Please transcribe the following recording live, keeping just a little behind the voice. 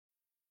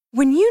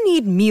When you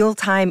need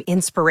mealtime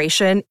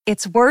inspiration,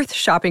 it's worth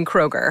shopping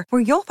Kroger,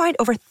 where you'll find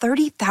over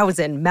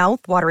 30,000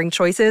 mouth-watering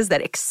choices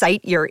that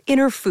excite your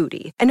inner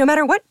foodie. And no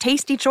matter what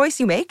tasty choice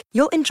you make,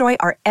 you'll enjoy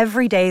our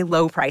everyday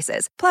low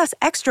prices, plus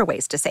extra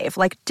ways to save,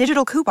 like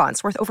digital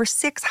coupons worth over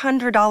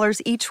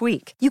 $600 each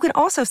week. You can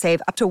also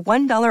save up to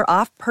 $1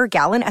 off per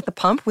gallon at the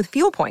pump with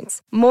fuel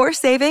points. More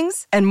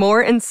savings and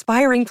more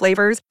inspiring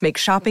flavors make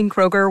shopping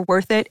Kroger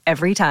worth it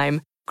every time.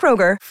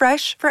 Kroger,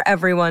 fresh for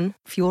everyone.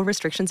 Fuel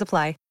restrictions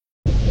apply.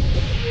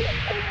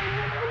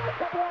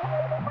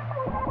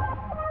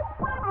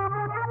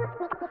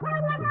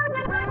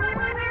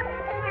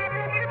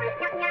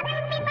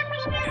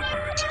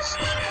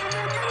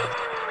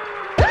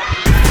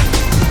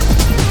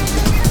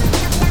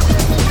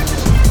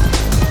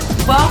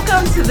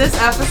 Welcome to this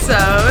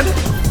episode.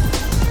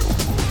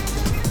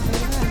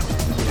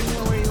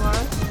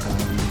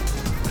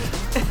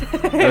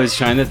 I was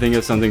trying to think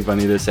of something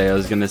funny to say. I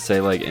was gonna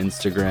say like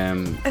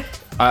Instagram.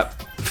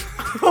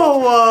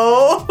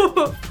 Oh,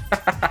 whoa.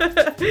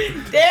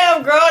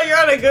 Damn, girl, you're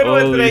on a good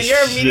one today.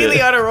 You're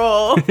immediately on a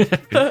roll.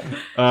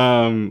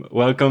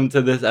 Welcome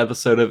to this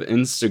episode of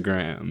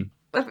Instagram.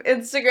 Of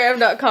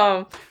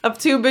Instagram.com. Of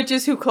two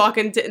bitches who clock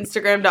into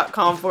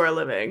Instagram.com for a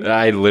living.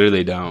 I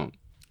literally don't.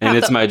 And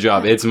it's my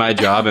job. It's my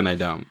job and I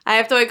don't. I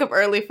have to wake up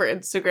early for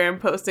Instagram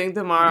posting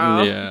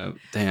tomorrow. Yeah,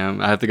 damn.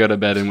 I have to go to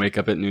bed and wake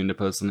up at noon to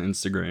post on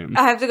Instagram.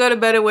 I have to go to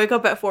bed and wake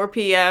up at 4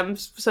 p.m.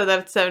 so that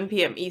it's 7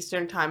 p.m.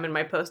 Eastern time in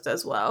my post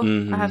as well.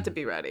 Mm-hmm. I have to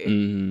be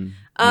ready.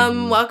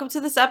 Welcome to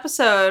this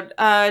episode.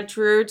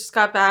 Drew just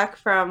got back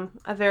from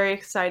a very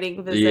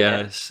exciting visit.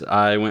 Yes,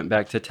 I went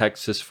back to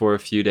Texas for a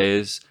few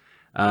days.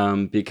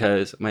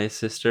 Because my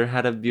sister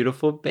had a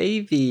beautiful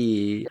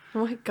baby.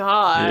 Oh my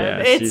god, yeah,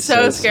 it's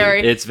so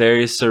scary. It's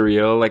very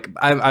surreal. Like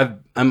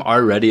I'm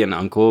already an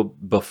uncle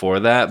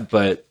before that,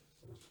 but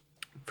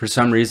for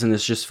some reason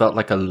this just felt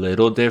like a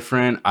little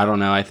different. I don't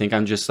know. I think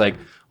I'm just like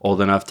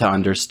old enough to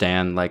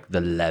understand like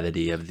the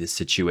levity of the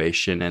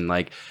situation, and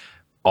like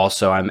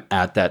also I'm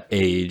at that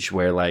age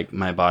where like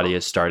my body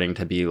is starting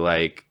to be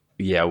like,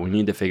 yeah, we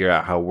need to figure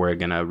out how we're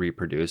gonna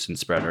reproduce and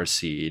spread our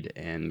seed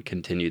and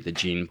continue the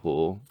gene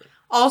pool.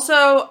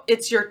 Also,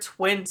 it's your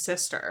twin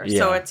sister,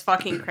 so Yeah. it's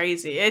fucking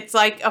crazy. It's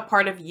like a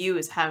part of you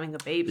is having a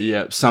baby.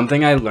 Yeah,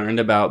 something I learned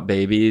about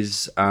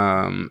babies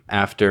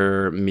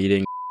after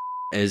meeting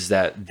is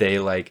that they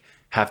like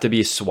have to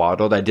be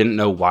swaddled. I didn't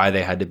know why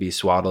they had to be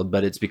swaddled,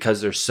 but it's because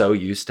they're so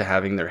used to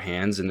having their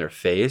hands in their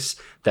face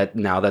that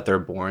now that they're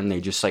born, they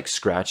just like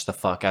scratch the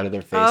fuck out of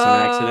their face in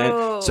an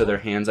accident. So their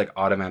hands like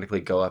automatically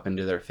go up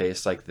into their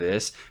face like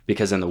this,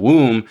 because in the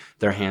womb,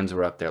 their hands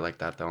were up there like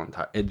that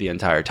the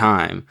entire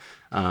time.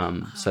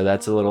 So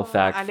that's a little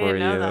fact I for didn't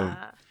know you.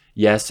 that.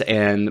 Yes,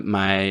 and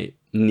my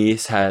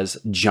niece has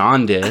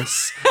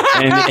jaundice,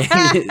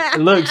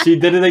 and look, she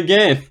did it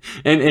again,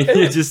 and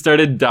it just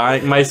started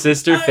dying. My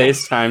sister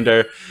FaceTimed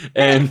her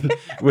and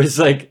was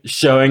like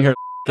showing her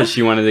because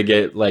she wanted to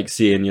get like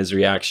see Inya's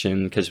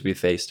reaction, because we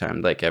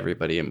FaceTimed like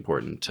everybody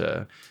important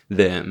to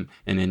them,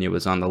 and Inya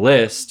was on the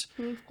list.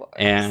 Of course.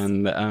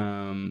 And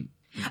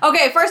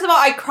Okay, first of all,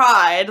 I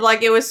cried.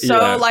 Like, it was so,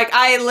 Yeah. like,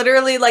 I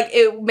literally, like,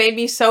 it made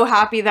me so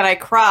happy that I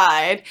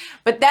cried.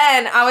 But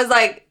then I was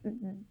like,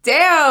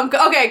 damn.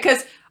 Okay,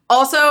 because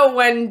also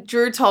when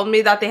Drew told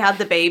me that they had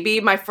the baby,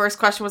 my first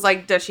question was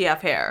like, does she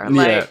have hair?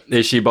 Like, yeah,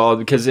 is she bald?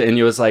 Because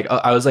Inya was like,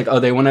 I was like,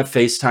 oh, they want to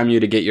FaceTime you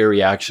to get your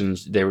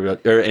reactions.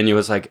 Inya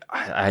was like,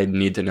 I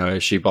need to know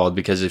if she bald,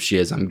 because if she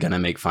is, I'm gonna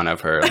make fun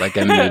of her like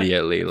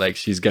immediately. Like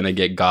she's gonna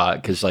get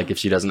got, because like if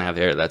she doesn't have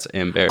hair, that's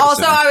embarrassing.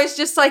 Also, I was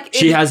just like,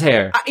 she has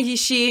hair.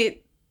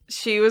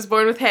 She was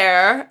born with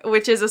hair,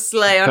 which is a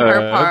slay on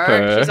her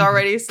part. She's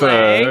already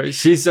slaying.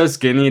 She's so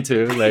skinny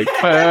too, like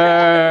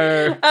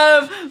purr.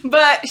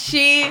 But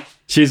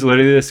she's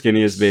literally the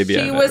skinniest baby.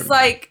 She was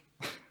like,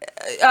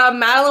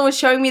 Madeline was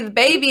showing me the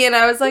baby, and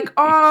I was like,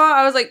 oh,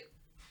 I was like,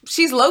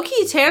 she's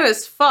low-key tan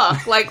as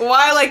fuck. Like,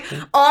 why? Like,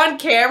 on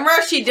camera,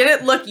 she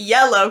didn't look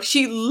yellow.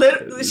 She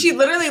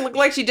literally looked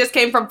like she just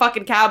came from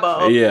fucking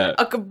Cabo. Yeah.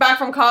 Back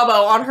from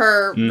Cabo on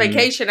her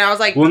vacation. I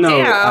was like, well,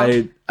 no,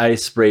 damn. I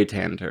spray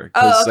tanned her,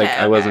 because okay,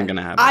 I wasn't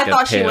gonna have. I like,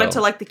 thought she pale. went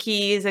to like the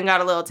Keys and got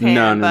a little tan.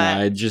 No. But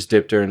I just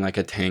dipped her in like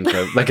a tank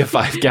of like a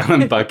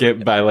 5-gallon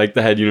bucket by like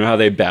the head. You know how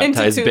they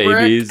baptize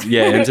babies?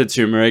 Yeah, into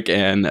turmeric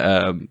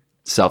and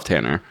self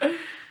tanner.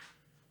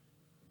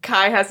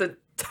 Kai has a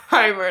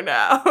timer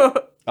now.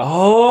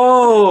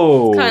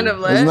 Oh, Kind of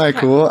lit. Isn't that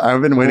cool?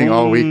 I've been waiting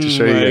all week to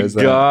show you guys Oh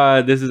my that.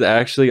 god, this is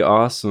actually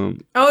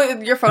awesome. Oh,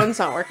 your phone's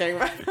not working.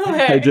 By the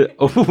way.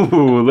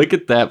 Look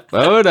at that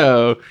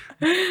photo.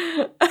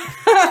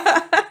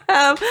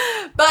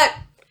 But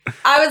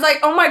I was like,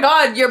 oh my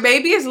god, your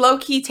baby is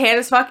low-key tan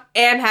as fuck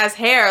and has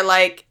hair.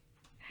 Like,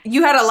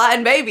 you had a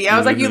Latin baby. I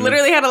was like, you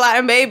literally had a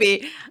Latin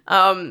baby.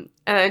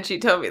 And then she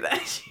told me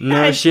that.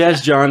 No, she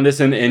has jaundice,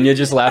 and Inya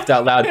just laughed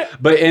out loud.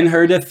 But in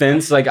her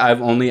defense, like,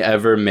 I've only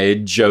ever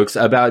made jokes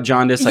about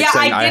jaundice, like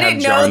saying I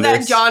didn't have know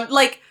jaundice. that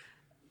like,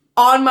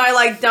 on my,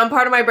 like, dumb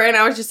part of my brain,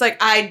 I was just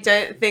like, I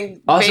didn't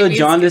think Also, babies...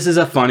 jaundice is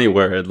a funny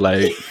word,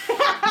 like...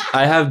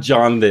 I have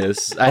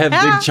jaundice. I have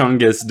Big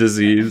Chungus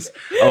disease.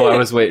 Oh, I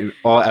was waiting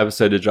all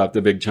episode to drop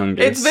the Big Chungus.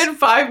 It's been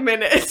 5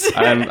 minutes.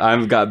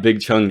 I've got Big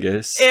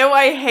Chungus. Ew,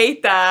 I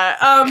hate that.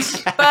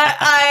 But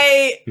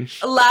I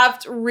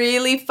laughed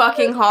really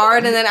fucking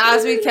hard, and then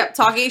as we kept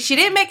talking, she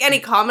didn't make any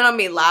comment on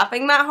me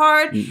laughing that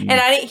hard, and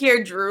I didn't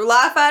hear Drew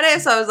laugh at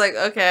it, so I was like,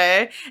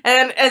 okay. And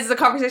then as the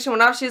conversation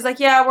went off, she was like,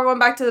 yeah, we're going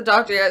back to the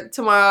doctor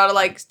tomorrow to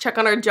like check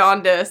on her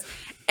jaundice.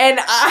 And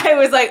I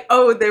was like,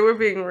 oh, they were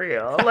being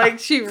real. Like,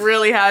 she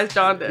really has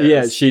jaundice.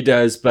 Yeah, she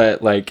does,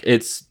 but like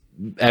it's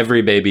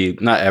every baby,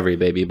 not every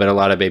baby, but a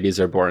lot of babies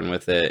are born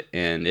with it,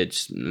 and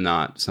it's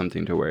not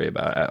something to worry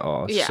about at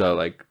all. Yeah. So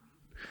like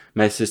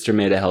my sister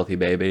made a healthy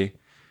baby,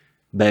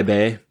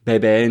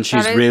 and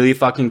she's really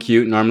fucking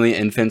cute. Normally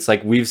infants,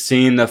 like we've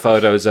seen the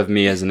photos of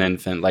me as an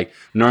infant. Like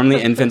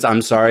normally infants,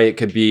 I'm sorry, it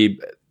could be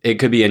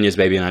Inya's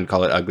baby and I'd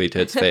call it ugly to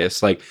its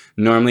face. Like,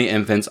 normally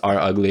infants are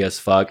ugly as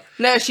fuck.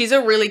 No, she's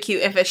a really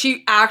cute infant.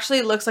 She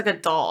actually looks like a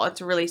doll.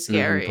 It's really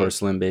scary.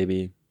 Porcelain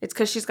baby. It's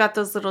because she's got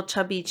those little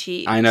chubby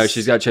cheeks. I know,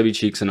 she's got chubby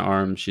cheeks and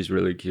arms. She's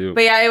really cute.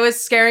 But yeah, it was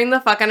scaring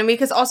the fuck out of me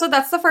because also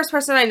that's the first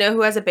person I know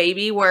who has a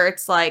baby where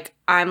it's like,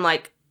 I'm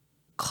like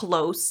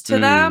close to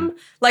them.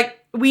 Like,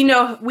 we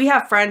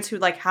have friends who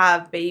like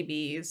have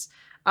babies.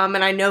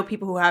 And I know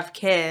people who have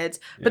kids.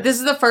 Yeah. But this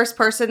is the first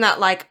person that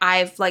like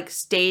I've like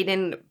stayed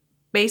in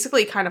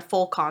basically kind of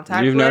full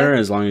contact You've with. known her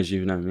as long as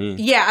you've known me.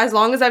 Yeah, as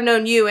long as I've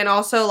known you. And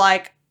also,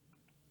 like,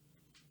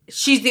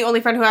 she's the only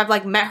friend who I've,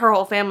 like, met her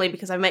whole family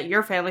because I've met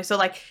your family. So,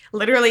 like,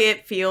 literally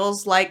it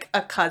feels like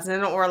a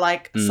cousin or,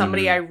 like,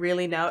 somebody I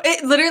really know.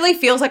 It literally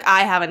feels like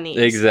I have a niece.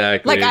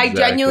 Exactly. Like, I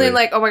genuinely,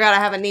 like, oh my God, I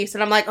have a niece.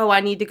 And I'm like, oh, I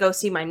need to go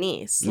see my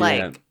niece.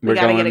 Like, we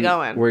gotta get it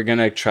going. We're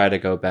gonna try to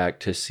go back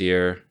to see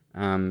her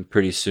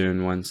pretty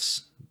soon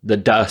once the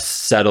dust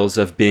settles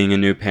of being a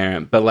new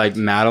parent. But like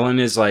Madeline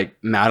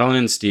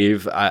and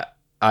Steve,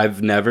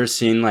 I've never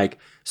seen like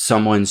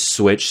someone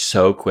switch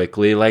so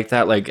quickly like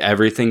that. Like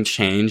everything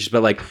changed,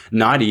 but like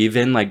not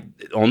even like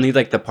only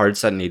like the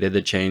parts that needed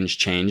to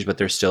change, but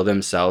they're still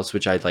themselves,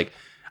 which I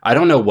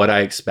don't know what I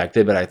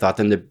expected, but I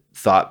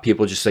thought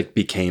people just like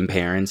became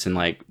parents and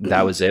like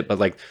that was it. But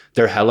like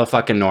they're hella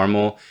fucking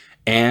normal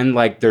and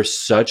like they're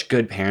such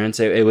good parents.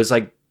 It was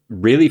like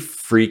really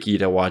freaky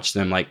to watch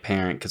them like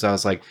parent because I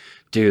was like,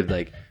 dude,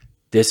 like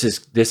this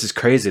is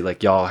crazy.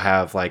 Like y'all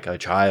have like a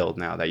child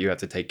now that you have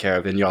to take care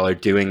of and y'all are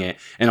doing it.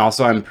 And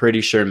also I'm pretty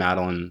sure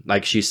Madeline,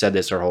 like she said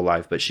this her whole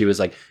life, but she was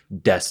like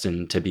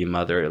destined to be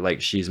mother. Like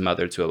she's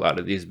mother to a lot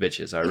of these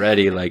bitches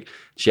already. Like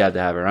she had to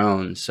have her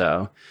own.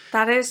 So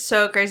that is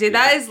so crazy. Yeah.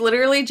 That is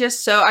literally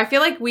just so, I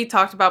feel like we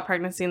talked about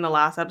pregnancy in the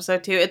last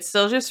episode too. It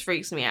still just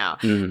freaks me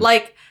out.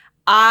 Like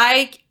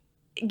I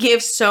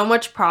give so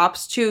much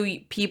props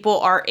to people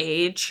our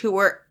age who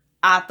are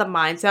at the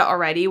mindset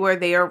already where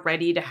they are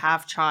ready to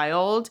have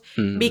child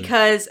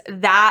because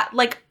that,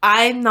 like,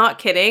 I'm not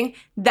kidding,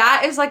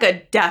 that is like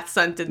a death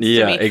sentence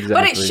to me. Exactly.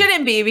 But it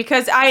shouldn't be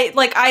because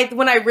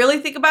when I really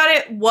think about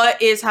it,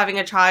 what is having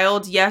a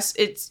child? Yes,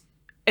 it's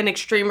an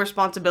extreme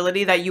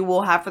responsibility that you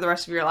will have for the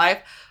rest of your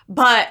life,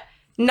 but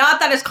not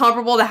that it's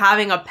comparable to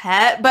having a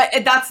pet, but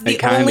that's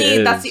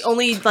the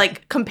only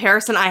like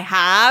comparison I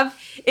have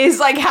is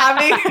like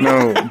having.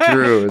 No,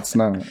 Drew, it's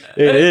not.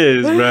 It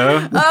is,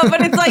 bro.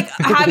 But it's like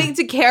having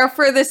to care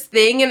for this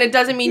thing, and it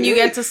doesn't mean you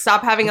get to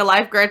stop having a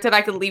life. Granted,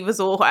 I could leave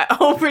Azul at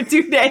home for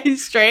 2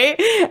 days straight,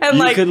 and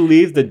you could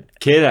leave the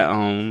kid at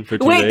home for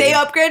 2 days. Wait, they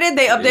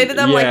updated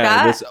them like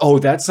that?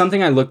 That's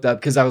something I looked up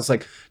because I was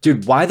like,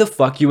 dude, why the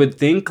fuck you would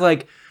think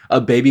like a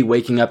baby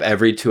waking up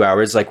every 2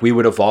 hours, like we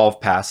would evolve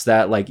past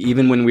that. Like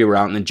even when we were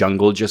out in the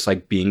jungle, just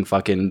like being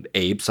fucking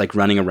apes, like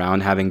running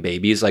around having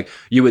babies, like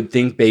you would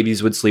think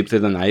babies would sleep through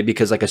the night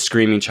because like a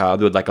screaming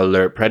child would like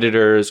alert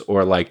predators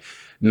or like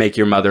make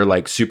your mother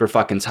like super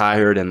fucking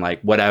tired and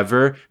like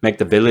whatever, make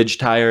the village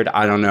tired.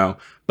 I don't know.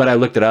 But I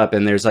looked it up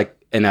and there's like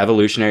an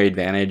evolutionary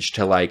advantage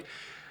to like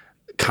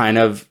kind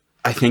of,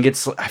 I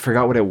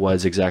forgot what it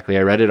was exactly.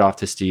 I read it off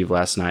to Steve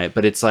last night,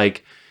 but it's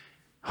like,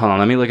 hold on,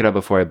 let me look it up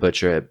before I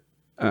butcher it.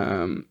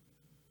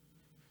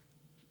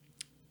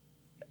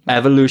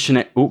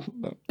 Evolutionary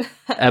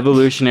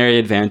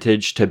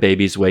advantage to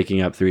babies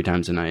waking up 3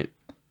 times a night.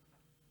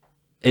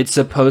 It's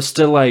supposed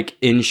to like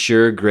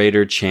ensure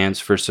greater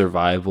chance for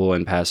survival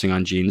and passing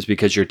on genes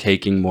because you're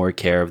taking more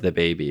care of the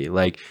baby.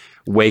 Like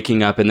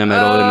waking up in the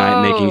middle of the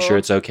night, making sure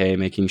it's okay,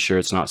 making sure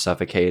it's not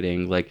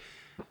suffocating. Like,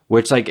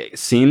 which like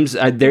seems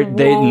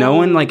no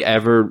one like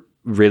ever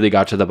really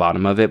got to the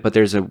bottom of it. But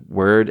there's a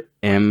word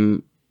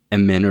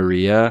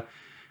amenorrhea.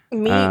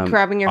 Me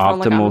grabbing your phone optimal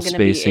like I'm gonna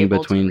spacing be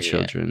able between to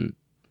children.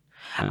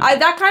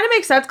 That kind of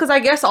makes sense because I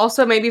guess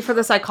also maybe for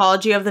the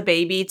psychology of the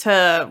baby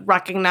to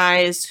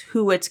recognize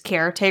who its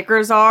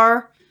caretakers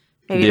are.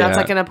 Maybe that's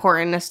like an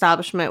important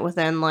establishment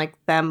within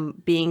like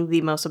them being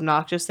the most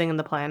obnoxious thing in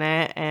the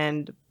planet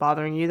and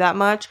bothering you that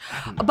much.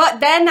 But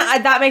then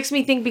that makes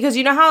me think because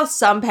you know how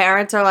some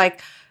parents are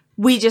like,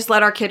 we just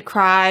let our kid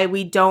cry,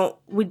 we don't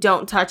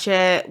touch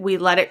it, we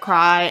let it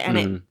cry and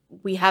it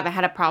we haven't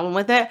had a problem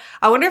with it.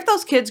 I wonder if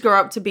those kids grow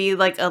up to be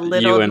like a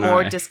little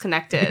more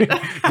disconnected.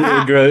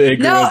 It grew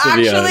No, up to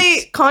be actually,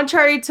 us.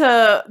 contrary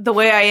to the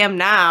way I am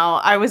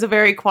now, I was a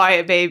very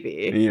quiet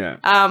baby. Yeah.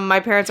 My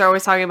parents are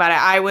always talking about it.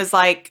 I was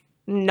like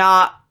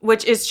not,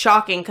 which is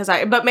shocking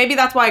but maybe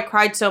that's why I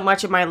cried so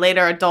much in my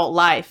later adult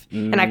life,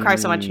 and I cry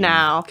so much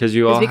now. Because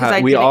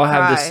we all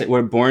have this.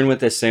 We're born with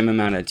the same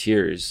amount of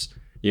tears.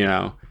 You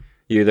know,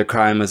 you either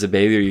cry them as a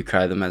baby or you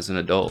cry them as an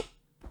adult.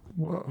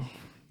 Whoa.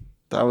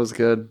 That was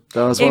good.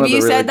 That was one If of the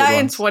you really said good that in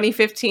ones.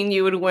 2015,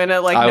 you would win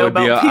a I would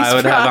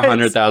have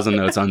 100,000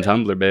 notes on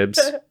Tumblr, babes.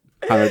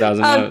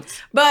 100,000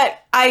 notes. But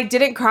I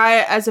didn't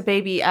cry as a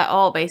baby at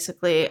all,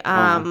 basically.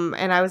 And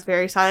I was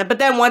very silent. But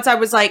then once I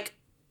was like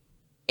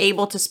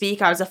able to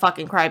speak, I was a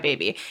fucking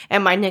crybaby.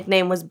 And my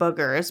nickname was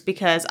Boogers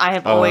because I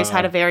have always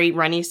had a very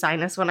runny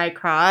sinus when I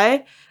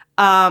cry.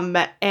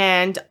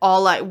 And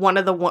one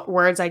of the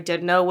words I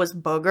did know was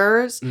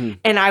boogers,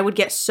 and I would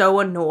get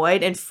so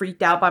annoyed and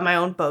freaked out by my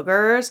own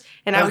boogers,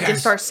 and I would just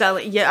start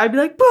selling. Yeah, I'd be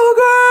like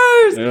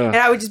boogers, and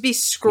I would just be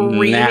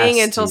screaming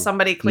until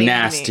somebody cleaned me.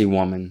 Nasty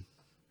woman.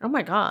 Oh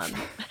my god,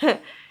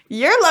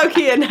 you're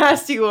low-key a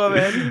nasty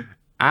woman.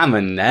 I'm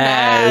a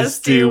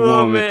nasty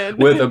woman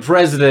with a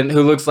president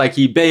who looks like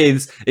he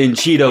bathes in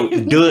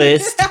Cheeto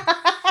dust.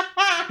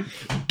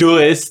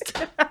 Dust.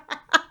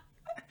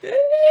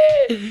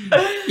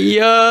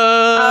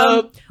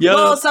 Yup.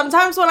 Well,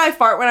 sometimes when I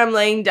fart when I'm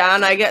laying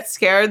down, I get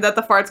scared that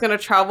the fart's gonna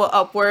travel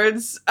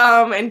upwards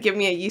and give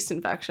me a yeast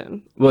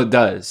infection. Well, it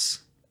does.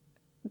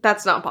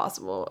 That's not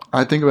possible.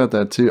 I think about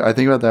that too. I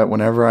think about that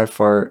whenever I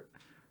fart.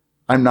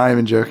 I'm not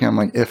even joking. I'm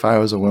like, if I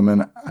was a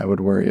woman, I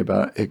would worry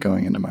about it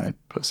going into my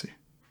pussy.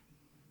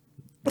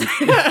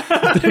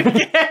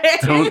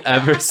 Don't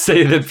ever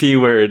say the P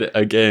word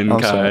again,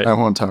 I'm Kai. sorry. I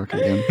won't talk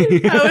again.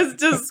 That was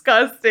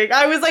disgusting.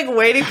 I was like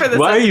waiting for this.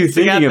 Why are you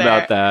thinking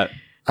about that?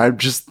 I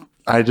just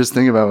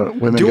think about what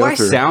women Do go I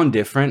through. sound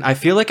different? I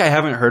feel like I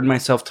haven't heard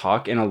myself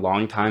talk in a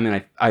long time,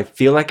 and I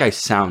feel like I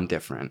sound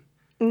different.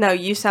 No,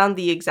 you sound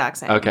the exact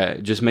same. Okay,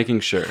 just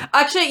making sure.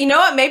 Actually, you know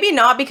what? Maybe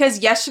not, because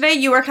yesterday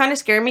you were kind of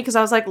scaring me because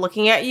I was like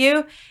looking at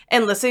you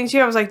and listening to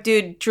you. I was like,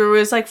 dude, Drew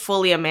is like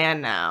fully a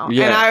man now.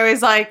 Yeah. And I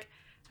was like,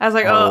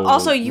 oh,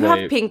 also you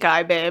have pink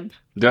eye, babe.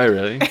 Do I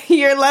really?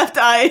 Your left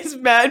eye is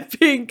mad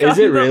pink. Is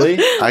it really?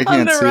 I On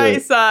can't the see right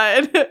it.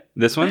 side.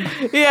 This one?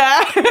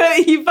 Yeah.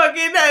 You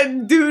fucking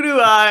had doo-doo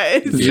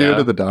eyes. Did you go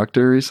to the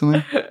doctor recently?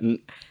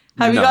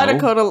 Have you got a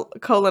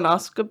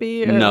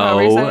colonoscopy? Or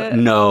however you say it?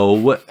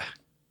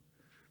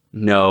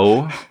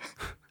 No.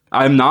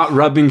 I'm not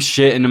rubbing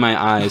shit into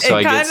my eyes so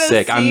I get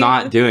sick. I'm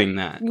not doing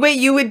that. Wait,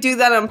 you would do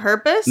that on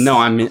purpose? No,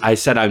 I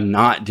said I'm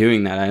not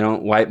doing that. I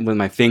don't wipe with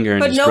my finger and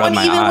But just no rub one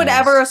my even eyes. would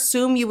ever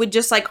assume you would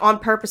just like on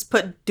purpose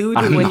put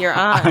doo-doo in your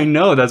eye. I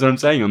know, that's what I'm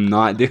saying. I'm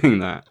not doing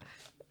that.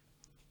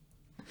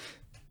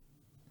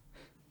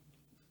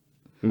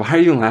 Why are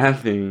you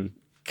laughing?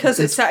 Because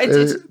it's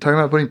talking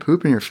about putting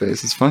poop in your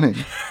face. It's funny.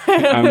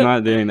 I'm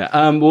not doing that.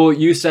 Well,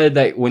 you said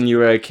that when you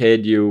were a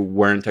kid, you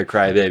weren't a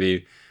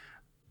crybaby.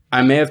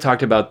 I may have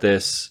talked about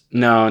this.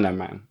 No, never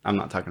mind. I'm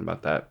not talking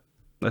about that.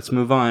 Let's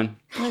move on.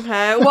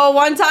 Okay. Well,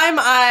 one time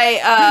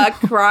I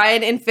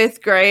cried in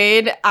 5th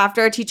grade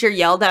after a teacher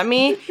yelled at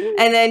me,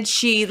 and then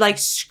she like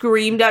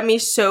screamed at me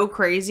so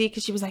crazy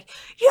because she was like,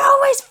 "You're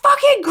always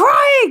fucking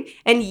crying,"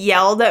 and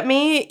yelled at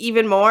me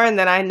even more. And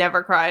then I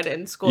never cried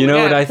in school. You know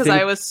again what I because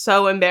think? I was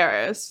so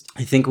embarrassed.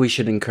 I think we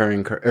should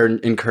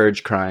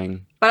encourage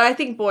crying. But I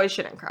think boys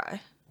shouldn't cry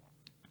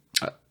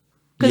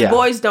because Yeah.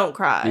 boys don't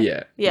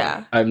cry.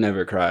 Yeah. I've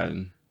never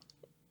cried.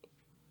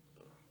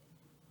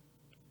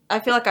 I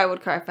feel like I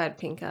would cry if I had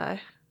pink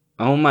eye.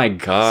 Oh my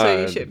god.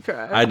 So you should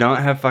cry. I don't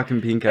have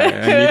fucking pink eye.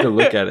 I need to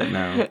look at it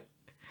now.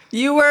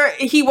 He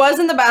was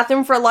in the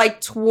bathroom for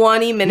like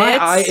 20 minutes. My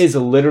eye is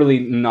literally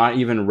not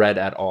even red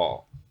at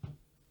all.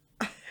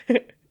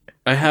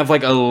 I have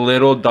like a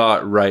little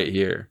dot right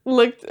here.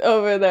 Looked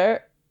over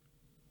there.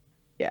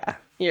 Yeah,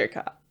 you're a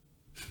cop.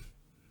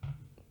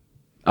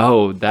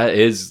 Oh, that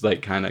is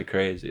like kind of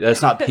crazy.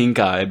 That's not pink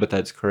eye, but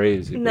that's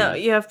crazy. No,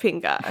 dude. you have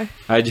pink eye.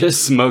 I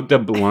just smoked a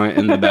blunt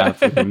in the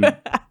bathroom.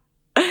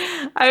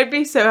 I'd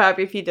be so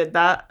happy if you did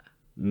that.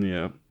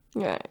 Yeah.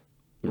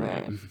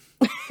 Right.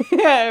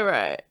 Yeah,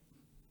 right.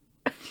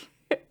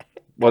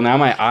 Well, now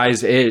my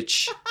eyes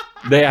itch.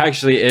 They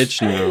actually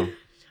itch now.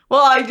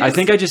 Well, I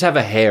think I just have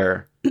a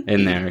hair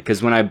in there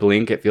because when I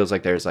blink, it feels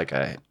like there's like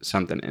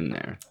something in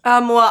there.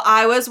 Well,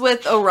 I was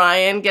with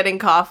Orion getting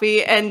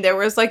coffee, and there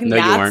was like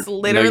gnats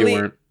literally. No, you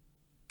weren't.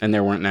 And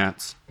there weren't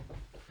gnats.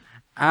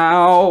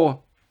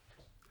 Ow!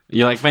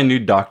 You like my new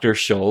Dr.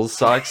 Scholl's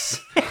socks?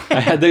 I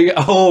had to.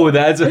 Oh,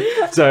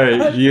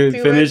 sorry. You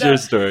finish your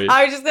story.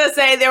 I was just gonna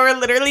say there were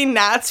literally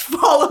gnats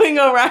following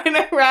Orion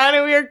around,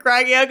 and we were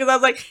cracking up because I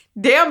was like,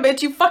 damn,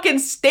 bitch, you fucking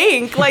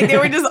stink. Like, they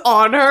were just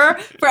on her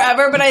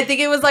forever. But I think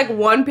it was like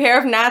one pair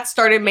of gnats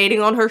started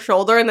mating on her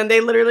shoulder, and then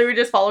they literally were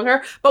just following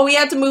her. But we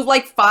had to move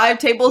like 5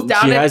 tables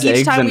down. She and has each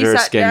eggs time we under her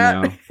sat skin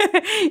down,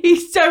 now.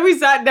 each time we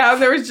sat down,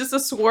 there was just a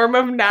swarm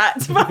of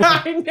gnats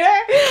behind her.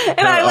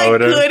 And I like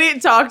odor. couldn't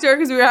talk to her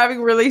because we were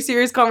having really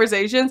serious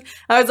conversations.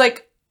 I was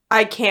like,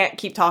 I can't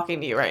keep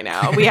talking to you right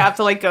now. We have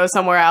to like go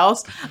somewhere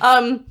else.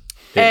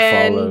 It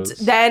And follows.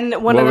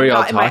 then What were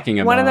y'all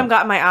talking one of them about?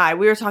 got in my eye.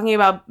 We were talking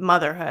about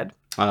motherhood.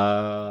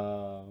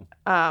 Oh.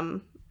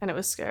 And it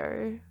was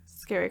scary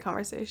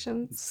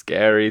conversations.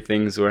 Scary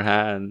things were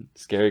had.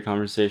 Scary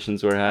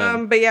conversations were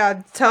had. But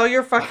yeah, tell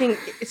your fucking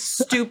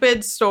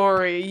stupid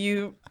story.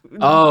 You.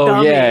 Oh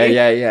dummy.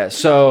 yeah.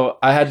 So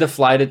I had to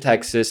fly to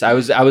Texas. I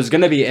was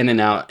gonna be in and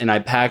out, and I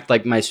packed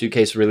like my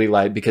suitcase really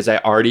light because I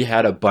already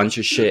had a bunch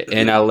of shit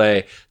in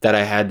LA that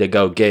I had to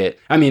go get.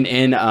 I mean,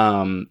 in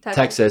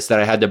Texas that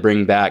I had to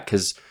bring back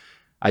because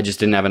I just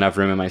didn't have enough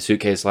room in my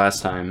suitcase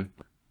last time.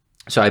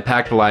 So I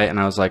packed light, and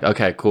I was like,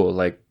 okay, cool.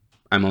 Like,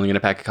 I'm only gonna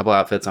pack a couple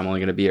outfits. I'm only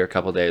gonna be here a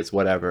couple days,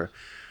 whatever.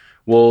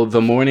 Well,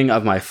 the morning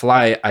of my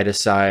flight, I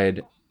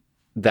decide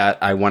that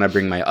I want to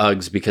bring my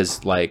Uggs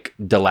because like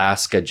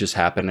Alaska just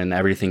happened and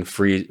everything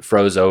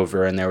froze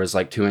over and there was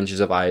like 2 inches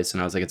of ice and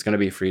I was like, it's going to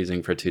be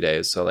freezing for 2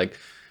 days. So like,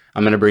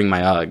 I'm going to bring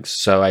my Uggs.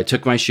 So I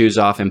took my shoes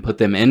off and put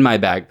them in my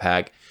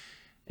backpack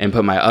and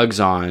put my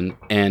Uggs on.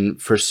 And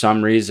for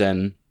some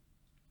reason,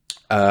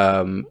 wait.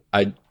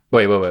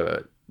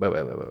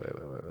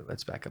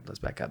 Let's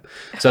back up.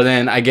 So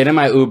then I get in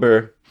my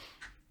Uber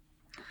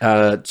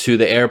to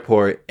the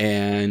airport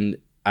and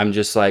I'm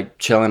just like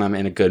chilling. I'm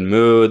in a good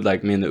mood.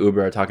 Like me and the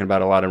Uber are talking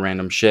about a lot of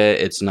random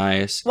shit. It's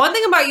nice. One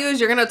thing about you is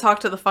you're gonna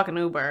talk to the fucking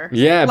Uber.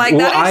 Yeah, like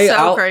that is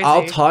so crazy.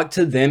 I'll talk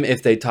to them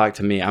if they talk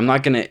to me. I'm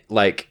not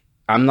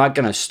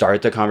gonna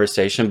start the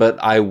conversation, but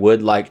I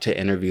would like to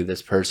interview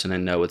this person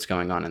and know what's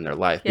going on in their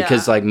life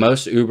because like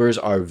most Ubers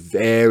are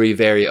very,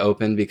 very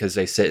open because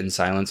they sit in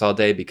silence all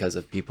day because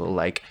of people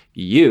like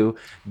you.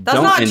 That's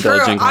don't not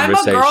indulge true. in I'm a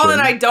conversation. girl and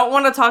I don't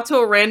want to talk to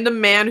a random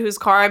man whose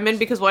car I'm in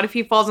because what if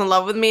he falls in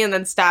love with me and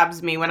then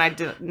stabs me when I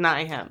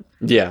deny him?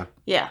 Yeah.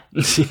 Yeah.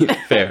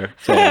 fair,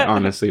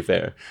 honestly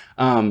fair.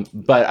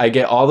 But I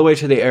get all the way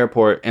to the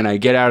airport and I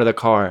get out of the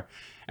car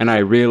and I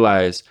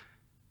realize,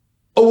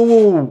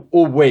 oh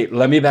wait,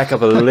 let me back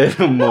up a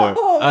little more.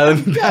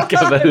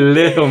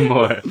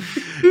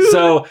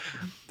 So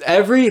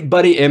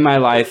everybody in my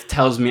life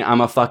tells me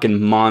I'm a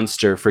fucking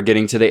monster for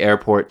getting to the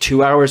airport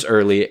 2 hours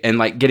early and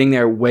like getting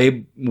there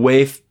way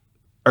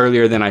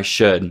earlier than I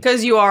should.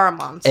 Because you are a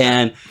monster.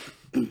 And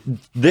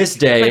this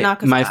day, my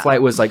bad.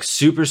 flight was like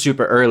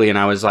super early, and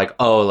I was like,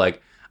 oh,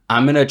 like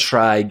I'm gonna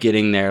try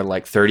getting there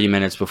like 30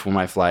 minutes before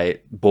my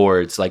flight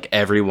boards, like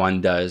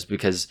everyone does,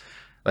 because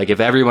like if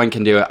everyone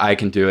can do it, I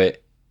can do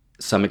it.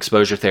 Some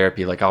exposure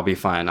therapy, like I'll be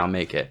fine, I'll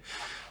make it.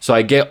 So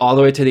I get all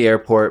the way to the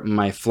airport,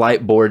 my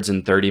flight boards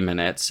in 30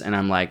 minutes, and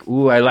I'm like,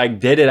 ooh, I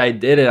did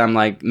it. I'm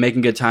like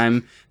making good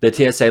time. The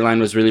TSA line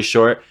was really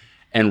short.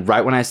 And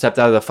right when I stepped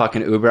out of the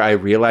fucking Uber, I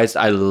realized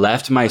I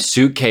left my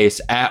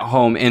suitcase at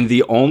home. And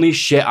the only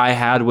shit I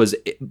had was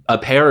a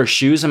pair of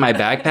shoes in my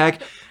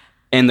backpack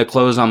and the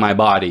clothes on my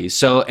body.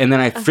 So, and then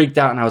I freaked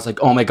out and I was like,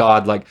 oh my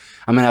God, like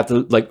I'm gonna have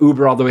to like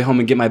Uber all the way home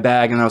and get my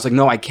bag. And I was like,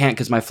 no, I can't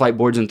because my flight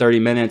boards in 30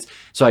 minutes.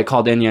 So I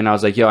called Enya and I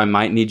was like, yo, I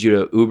might need you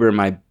to Uber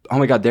my, oh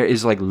my God, there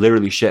is like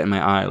literally shit in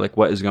my eye. Like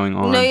what is going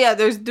on? No, yeah,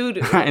 there's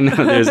doo-doo. I know,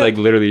 there's like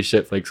literally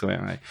shit flakes in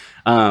my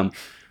eye.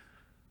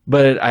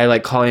 But I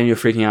like calling you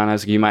freaking out and I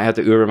was like, you might have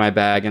to Uber my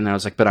bag. And I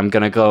was like, but I'm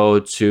going to go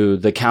to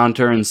the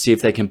counter and see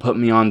if they can put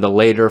me on the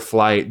later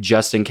flight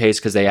just in case.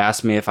 Cause they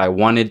asked me if I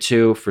wanted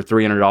to for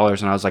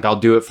 $300. And I was like, I'll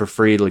do it for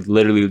free. Like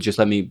literally just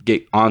let me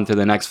get on to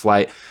the next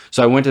flight.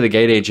 So I went to the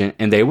gate agent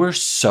and they were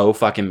so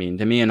fucking mean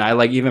to me. And I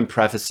like even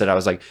prefaced it. I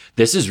was like,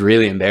 this is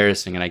really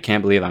embarrassing. And I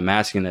can't believe I'm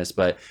asking this,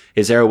 but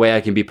is there a way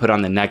I can be put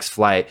on the next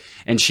flight?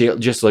 And she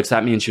just looks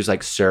at me and she was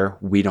like, sir,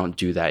 we don't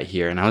do that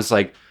here. And I was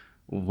like,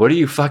 what do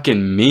you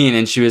fucking mean?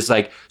 And she was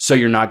like, so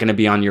you're not going to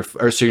be on your,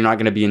 or so you're not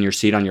going to be in your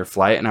seat on your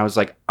flight? And I was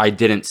like, I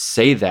didn't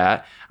say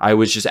that. I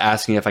was just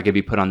asking if I could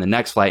be put on the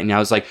next flight. And I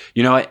was like,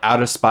 you know what,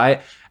 out of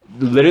spite,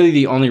 literally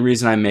the only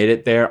reason I made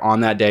it there on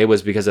that day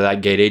was because of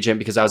that gate agent,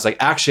 because I was like,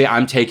 actually,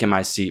 I'm taking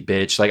my seat,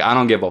 bitch. Like, I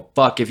don't give a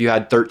fuck if you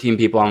had 13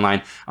 people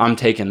online. I'm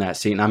taking that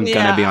seat and I'm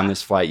going to be on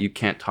this flight. You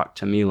can't talk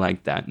to me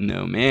like that.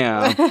 No,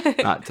 ma'am.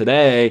 Not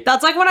today.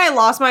 That's like when I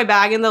lost my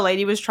bag and the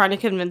lady was trying to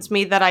convince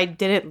me that I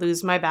didn't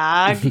lose my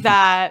bag,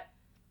 that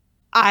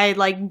I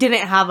like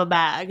didn't have a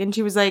bag. And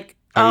she was like,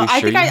 oh,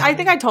 I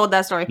think I told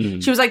that story.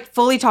 She was like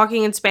fully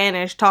talking in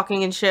Spanish,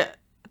 talking shit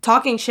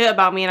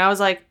about me. And I was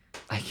like,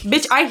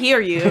 bitch, I hear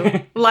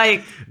you.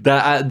 Like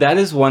that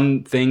is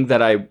one thing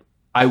that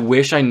I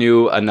wish I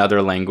knew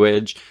another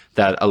language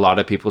that a lot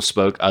of people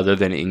spoke other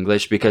than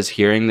English, because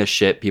hearing the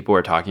shit people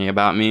were talking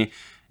about me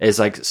is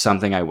like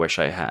something I wish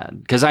I had.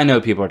 Because I know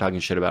people are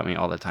talking shit about me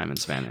all the time in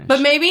Spanish. But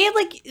maybe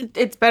like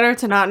it's better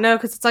to not know,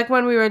 because it's like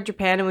when we were in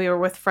Japan and we were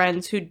with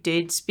friends who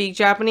did speak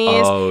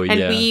Japanese,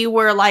 and we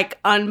were like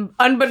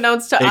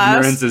unbeknownst to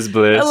Ignorance us, is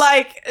bliss.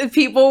 like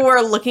people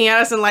were looking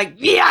at us and like,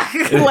 yeah,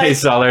 They like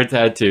saw our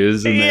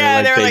tattoos and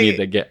they're like, they need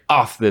to get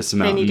off this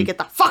mountain. they need to get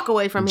the fuck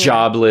away from here.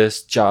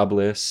 Jobless.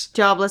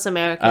 Jobless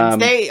Americans.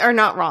 They are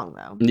not wrong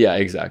though. Yeah,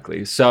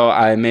 exactly. So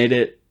I made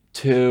it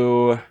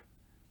to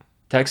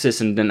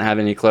Texas and didn't have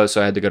any clothes,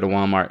 so I had to go to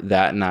Walmart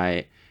that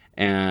night,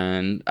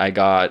 and I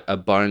got a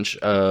bunch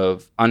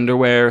of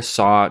underwear,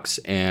 socks,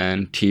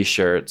 and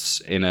t-shirts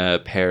in a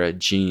pair of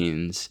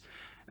jeans,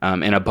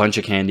 and a bunch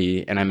of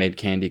candy, and I made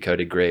candy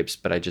coated grapes,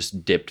 but I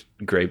just dipped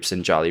grapes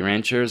in Jolly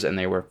Ranchers, and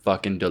they were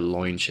fucking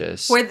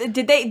delicious.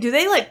 Do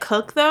they like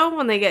cook though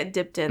when they get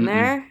dipped in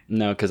there?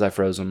 No, because I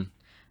froze them,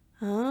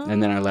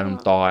 and then I let them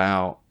thaw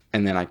out,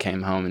 and then I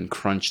came home and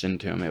crunched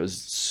into them. It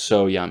was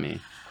so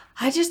yummy.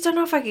 I just don't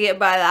know if I could get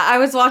by that. I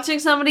was watching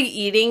somebody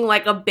eating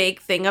like a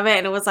big thing of it,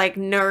 and it was like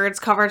nerds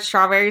covered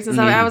strawberries and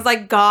stuff. And I was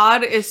like,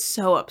 God is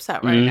so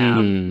upset right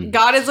now.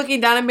 God is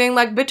looking down and being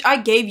like, bitch, I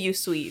gave you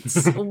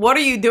sweets. What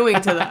are you doing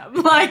to them?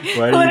 Like,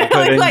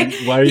 why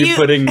are you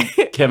putting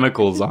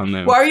chemicals on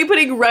them? Why are you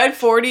putting red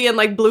 40 and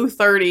like blue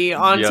 30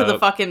 onto the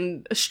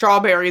fucking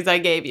strawberries I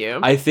gave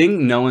you? I think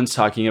no one's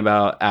talking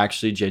about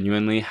actually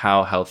genuinely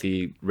how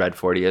healthy red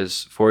 40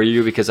 is for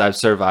you, because I've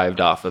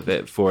survived off of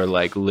it for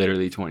like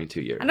literally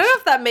 22 years. I don't know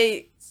if that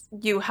makes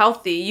you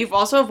healthy. You've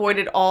also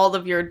avoided all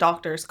of your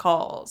doctor's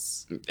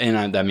calls.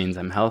 And that means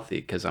I'm healthy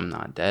because I'm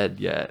not dead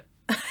yet.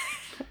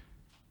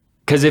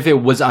 Because if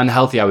it was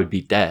unhealthy, I would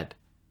be dead.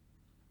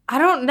 I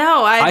don't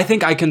know. I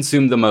think I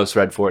consume the most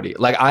Red 40.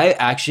 Like,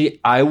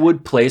 I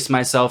would place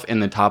myself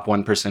in the top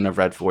 1% of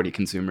Red 40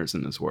 consumers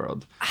in this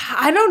world.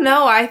 I don't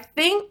know. I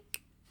think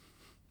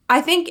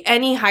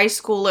any high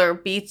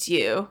schooler beats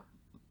you.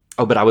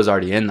 Oh, but I was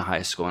already in the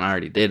high school and I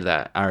already did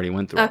that. I already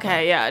went through all that.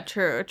 Okay, yeah,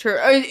 true.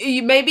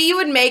 Maybe you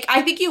would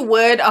I think you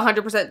would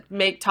 100%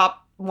 make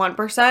top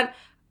 1%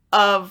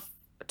 of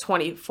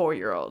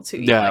 24-year-olds who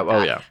eat like that.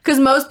 Oh yeah. Because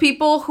most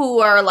people who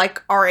are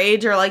like our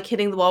age are like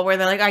hitting the wall where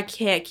they're like, I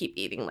can't keep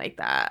eating like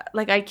that.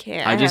 Like I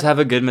can't. I just have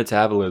a good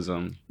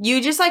metabolism.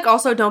 You just like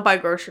also don't buy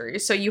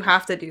groceries, so you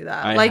have to do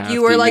that. I like have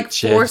you were to like eat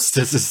chips forced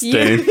to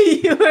sustain.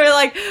 You were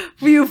like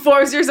you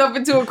force yourself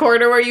into a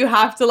corner where you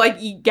have to like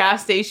eat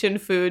gas station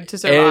food to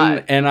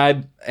survive. And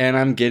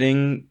I'm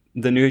getting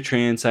the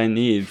nutrients I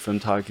need from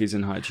Takis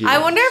and Hot Cheetos. I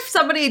wonder if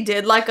somebody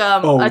did like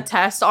a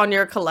test on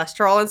your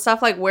cholesterol and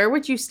stuff. Like, where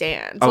would you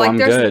stand? Oh, like, I'm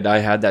good. I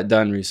had that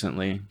done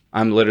recently.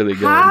 I'm literally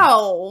good.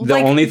 How? The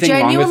like, only thing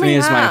wrong with me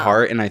is my how?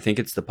 heart, and I think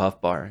it's the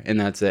Puff Bar, and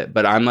that's it.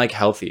 But I'm like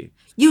healthy.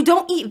 You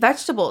don't eat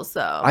vegetables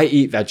though. I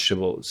eat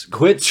vegetables.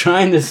 Quit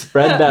trying to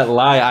spread that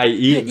lie. I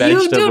eat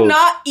vegetables. You do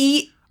not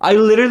eat. I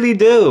literally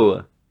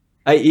do.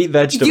 I eat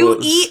vegetables. You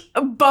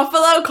eat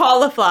buffalo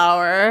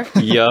cauliflower.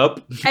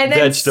 Yup. And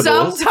then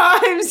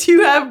sometimes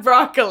you have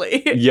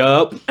broccoli.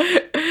 Yup.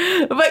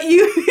 But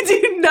you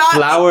do not.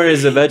 Flour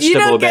is a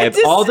vegetable, babe.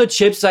 All the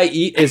chips I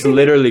eat is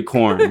literally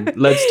corn.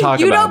 Let's talk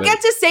about it. You don't get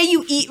to say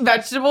you eat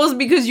vegetables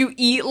because you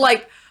eat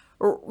like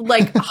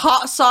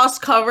hot sauce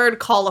covered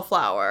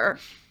cauliflower.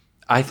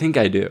 I think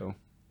I do.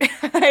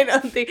 I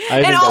don't think.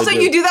 And also,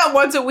 you do that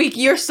once a week.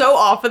 You're so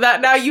off of that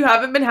now. You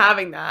haven't been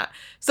having that.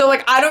 So,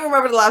 like, I don't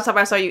remember the last time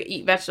I saw you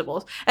eat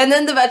vegetables. And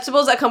then the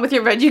vegetables that come with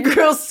your veggie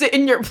grills sit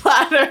in your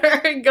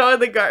platter and go in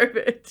the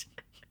garbage.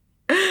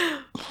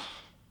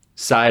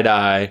 Side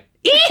eye.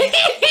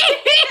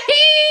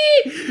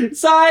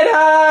 Side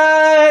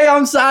eye.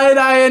 I'm side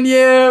eyeing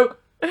you.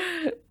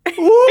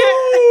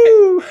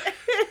 Woo!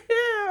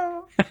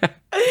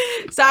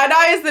 Side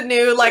eye is the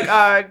new like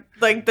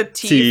the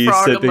tea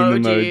frog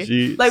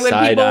emoji. Like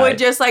when people would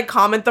just like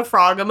comment the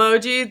frog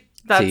emoji.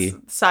 That's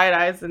side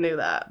eye is the new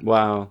that.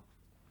 Wow.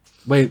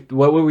 Wait,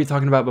 what were we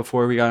talking about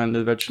before we got into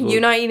the vegetables? You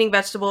not eating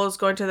vegetables,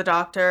 going to the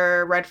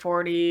doctor, Red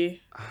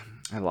 40.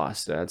 I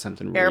lost it. I had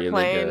something Airplane.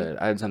 really good.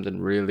 I had something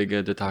really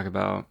good to talk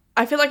about.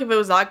 I feel like if it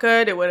was that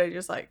good, it would have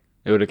just like.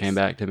 It would have came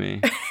back to me.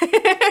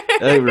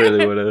 It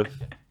really would have.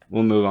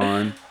 We'll move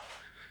on.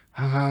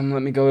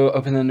 Let me go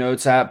open the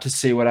notes app to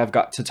see what I've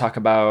got to talk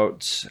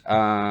about.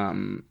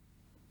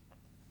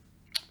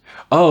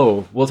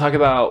 We'll talk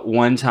about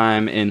one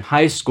time in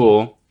high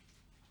school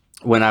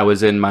when I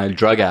was in my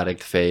drug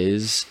addict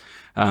phase.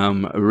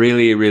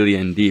 Really, really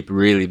in deep,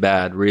 really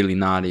bad, really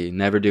naughty.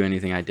 Never do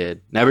anything I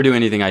did. Never do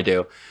anything I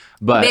do.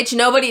 But bitch,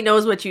 nobody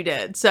knows what you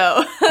did,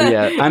 so.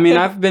 Yeah, I mean,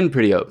 I've been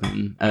pretty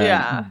open.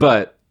 Yeah.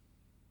 But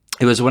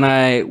it was when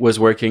I was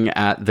working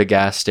at the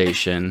gas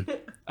station.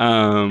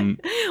 One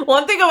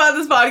thing about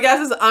this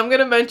podcast is I'm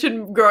gonna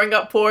mention growing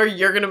up poor.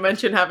 You're gonna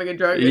mention having a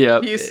drug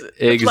abuse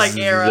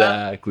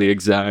era.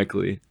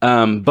 Exactly.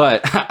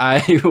 But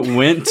I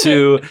went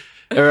to,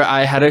 or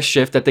I had a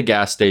shift at the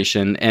gas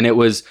station, and it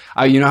was,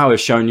 you know how I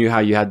was showing you how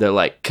you had to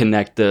like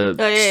connect the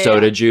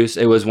soda juice.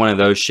 It was one of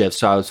those shifts,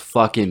 so I was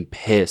fucking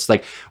pissed.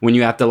 Like when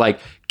you have to like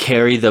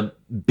carry the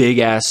big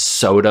ass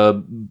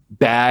soda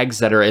bags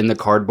that are in the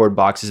cardboard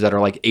boxes that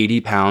are like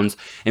 80 pounds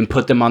and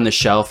put them on the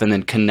shelf and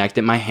then connect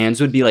it. My hands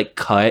would be like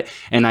cut,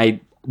 and I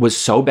was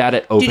so bad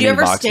at opening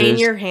boxes. Did you ever stain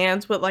your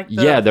hands with like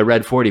the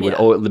Red 40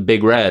 the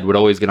Big Red would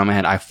always get on my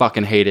hand. I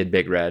fucking hated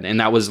Big Red, and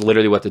that was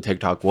literally what the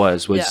TikTok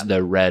was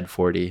the Red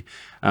 40.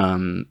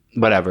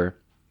 Whatever.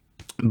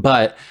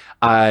 But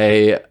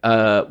I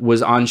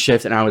was on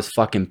shift and I was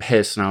fucking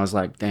pissed, and I was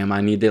like, damn,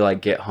 I need to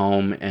like get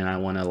home and I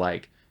want to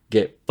like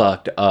get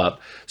fucked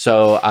up.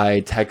 So I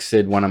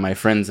texted one of my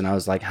friends and I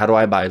was like, how do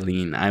I buy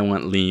lean? I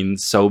want lean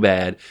so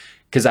bad,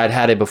 because I'd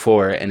had it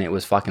before and it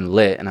was fucking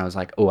lit, and I was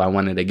like, oh, I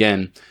want it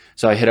again.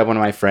 So I hit up one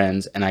of my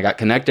friends and I got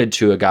connected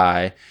to a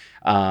guy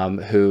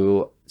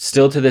who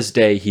still to this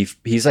day,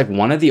 he's like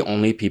one of the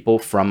only people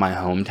from my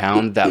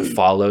hometown that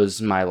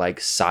follows my like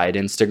side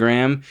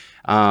Instagram,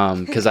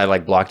 because I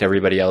like blocked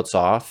everybody else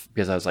off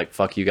because I was like,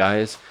 fuck you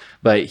guys.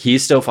 But he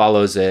still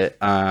follows it.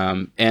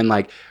 And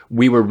like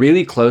we were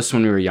really close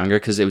when we were younger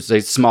because it was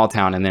a small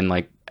town, and then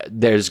like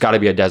there's got to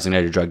be a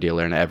designated drug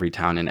dealer in every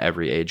town in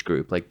every age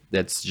group. Like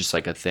that's just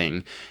like a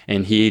thing.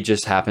 And he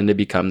just happened to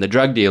become the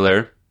drug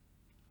dealer.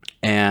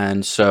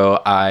 And so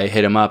I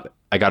hit him up.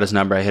 I got his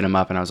number. I hit him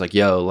up and I was like,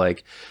 yo,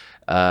 like,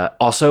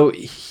 also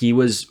he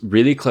was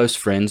really close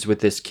friends with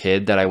this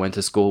kid that I went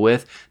to school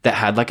with that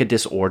had like a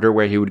disorder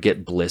where he would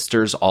get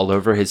blisters all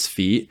over his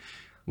feet.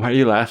 Why are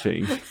you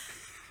laughing?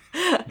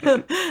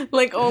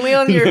 Like only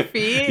on your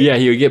feet? Yeah,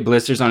 he would get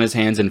blisters on his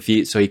hands and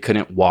feet, so he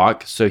couldn't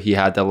walk. So he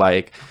had to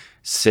like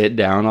sit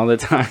down all the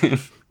time.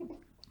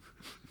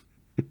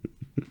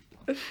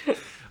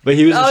 But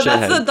he was a shithead.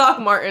 That's the Doc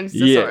Martens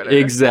disorder. Yeah,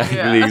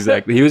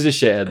 exactly. He was a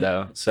shithead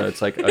though, so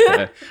it's like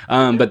okay.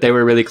 But they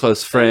were really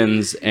close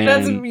friends, and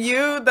that's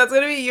you. That's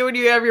gonna be you when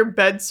you have your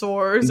bed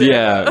sores.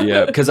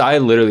 Yeah. Because I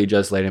literally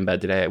just laid in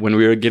bed today. When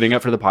we were getting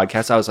up for the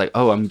podcast, I was like,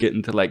 oh, I'm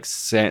getting to like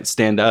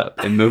stand up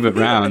and move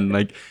around.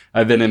 Like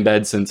I've been in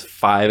bed since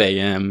 5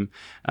 a.m.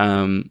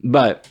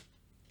 But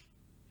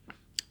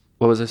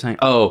what was I saying?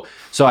 Oh,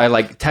 so I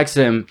like texted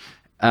him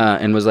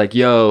and was like,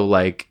 yo,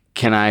 like,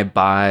 can I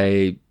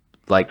buy?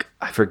 Like,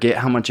 I forget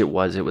how much it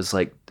was. It was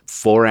like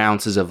 4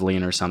 ounces of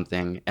lean or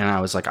something. And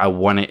I was like, I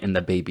want it in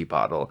the baby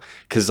bottle.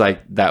 Cause like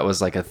that was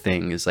like a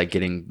thing, is like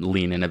getting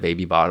lean in a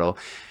baby bottle.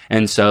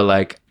 And so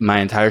like my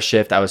entire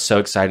shift, I was so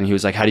excited. And he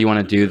was like, how do you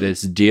want to do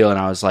this deal? And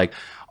I was like,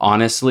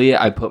 honestly,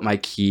 I put my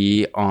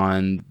key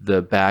on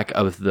the back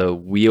of the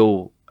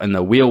wheel and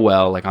the wheel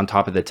well, like on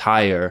top of the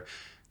tire,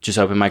 just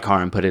opened my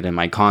car and put it in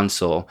my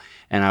console.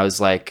 And I was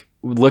like,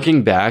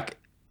 looking back,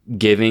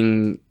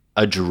 giving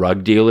a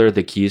drug dealer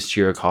the keys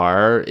to your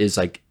car is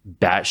like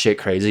batshit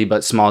crazy,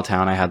 but small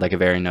town, I had like a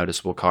very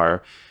noticeable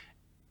car.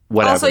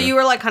 Whatever. Also, you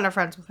were like kind of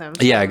friends with him.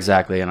 So. Yeah,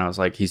 exactly. And I was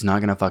like, he's not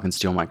gonna fucking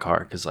steal my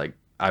car, because like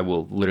I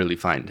will literally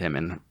find him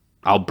and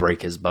I'll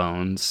break his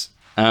bones.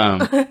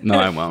 No,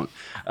 I won't.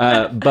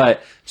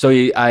 But so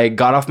I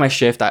got off my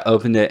shift, I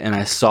opened it and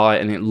I saw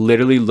it, and it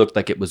literally looked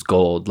like it was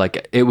gold.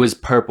 Like it was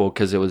purple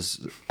because it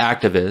was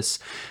Actavis.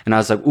 And I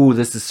was like, ooh,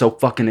 this is so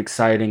fucking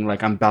exciting.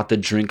 Like I'm about to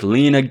drink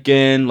lean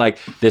again. Like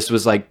this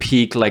was like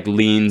peak like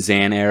lean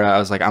Xan era. I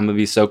was like, I'm gonna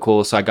be so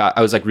cool. So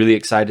I was like really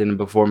excited, and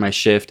before my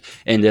shift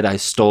ended, I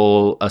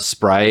stole a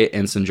Sprite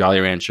and some Jolly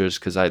Ranchers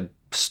because I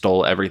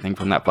stole everything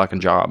from that fucking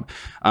job.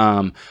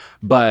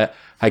 But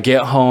I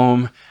get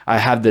home, I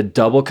have the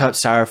double cup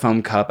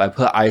styrofoam cup, I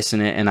put ice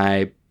in it, and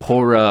I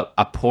pour up,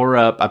 I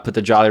put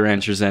the Jolly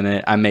Ranchers in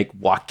it, I make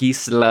Wacky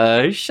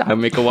slush,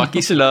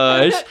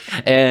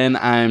 and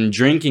I'm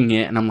drinking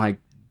it, and I'm like,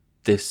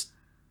 this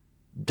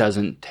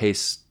doesn't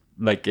taste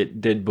like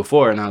it did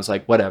before. And I was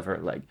like, whatever,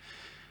 like,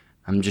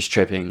 I'm just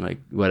tripping, like,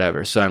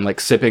 whatever. So I'm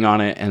like sipping on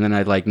it, and then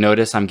I like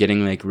notice I'm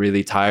getting like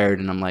really tired,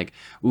 and I'm like,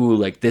 ooh,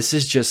 like this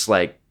is just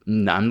like,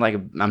 I'm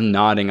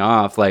nodding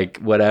off, like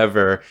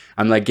whatever.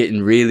 I'm like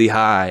getting really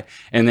high.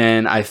 And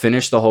then I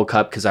finished the whole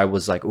cup because I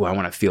was like, oh, I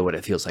want to feel what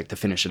it feels like to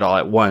finish it all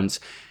at once.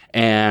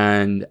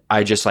 And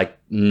I just like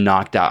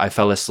knocked out. I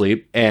fell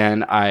asleep,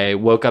 and I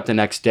woke up the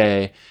next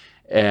day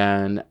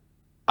and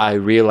I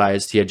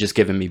realized he had just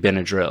given me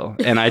Benadryl,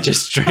 and I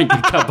just drank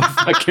a cup of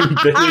fucking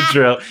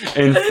Benadryl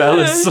and fell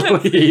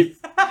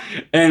asleep.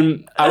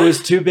 And I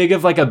was too big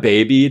of like a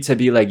baby to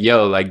be like,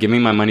 yo, like give me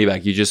my money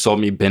back. You just sold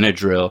me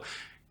Benadryl.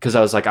 Because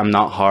I was like, I'm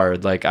not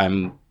hard. Like,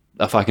 I'm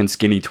a fucking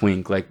skinny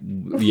twink. Like,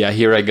 yeah,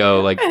 here I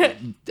go. Like,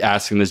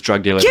 asking this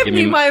drug dealer to give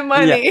me my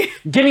money. Yeah,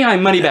 give me my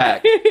money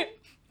back.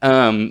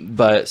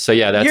 But so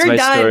yeah, that's my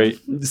story.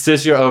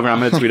 Sis, you're over. I'm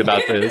gonna tweet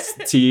about this.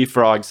 T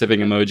frog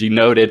sipping emoji.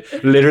 Noted.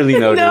 Literally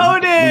noted.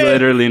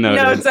 Literally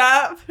noted. Notes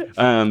app.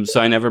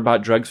 So I never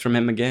bought drugs from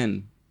him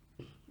again.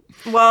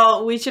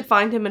 Well, we should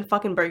find him and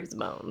fucking break his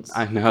bones.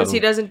 I know. Because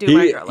he doesn't do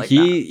my girl like that.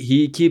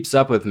 He keeps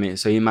up with me,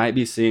 so he might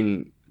be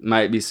seeing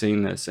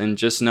this, and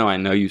just know I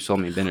know you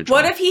sold me Benadryl.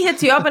 What if he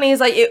hits you up and he's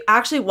like, it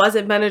actually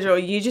wasn't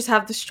Benadryl, you just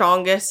have the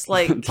strongest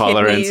like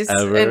tolerance kidneys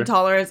ever. and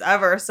tolerance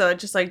ever, so it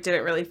just like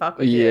didn't really fuck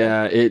with you.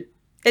 Yeah,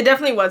 It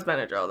definitely was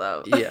Benadryl,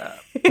 though. Yeah,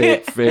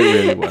 it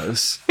really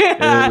was.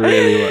 It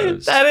really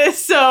was. That is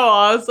so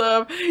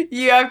awesome.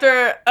 You,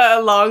 after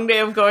a long day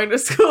of going to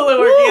school and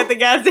working at the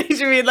gas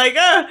station, being like,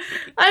 I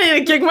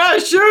need to kick my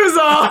shoes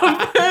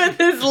off.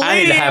 This I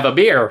need to lead. have a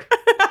beer.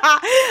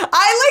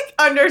 I,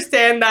 like,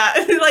 understand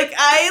that. Like,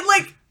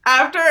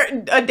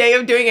 after a day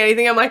of doing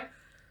anything, I'm like,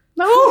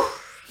 no.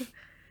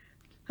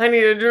 I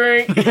need a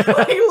drink.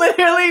 Like,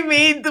 literally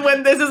me,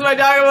 when this is my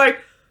dog, I'm like,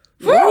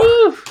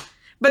 woo.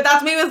 But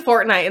that's me with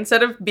Fortnite.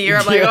 Instead of beer,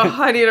 I'm like, oh,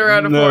 I need a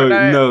round of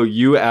Fortnite. No,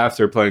 you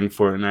after playing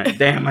Fortnite.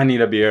 Damn, I need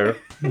a beer.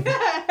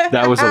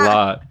 That was a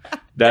lot.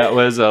 That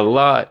was a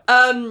lot.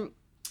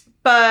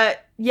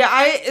 But yeah,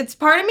 it's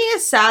part of me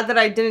is sad that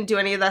I didn't do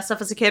any of that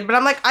stuff as a kid, but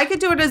I'm like, I could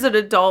do it as an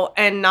adult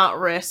and not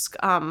risk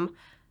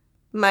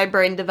my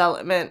brain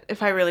development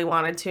if I really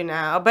wanted to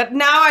now. But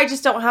now I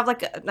just don't have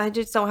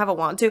a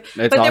want to. It's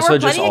but there also were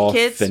just plenty all of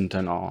kids.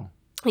 fentanyl.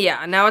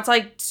 Yeah, now it's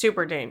like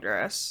super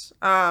dangerous.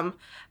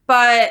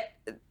 But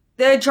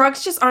the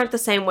drugs just aren't the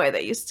same way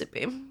they used to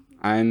be.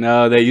 I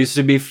know, they used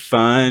to be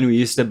fun. We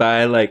used to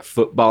buy like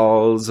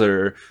footballs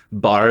or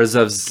bars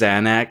of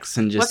Xanax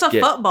and just What's a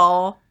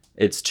football?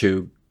 It's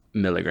 2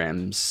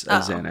 milligrams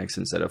of Oh. Xanax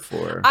instead of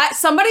 4.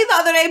 Somebody the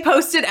other day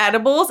posted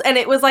edibles, and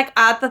it was like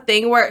at the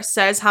thing where it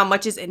says how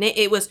much is in it.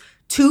 It was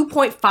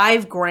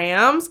 2.5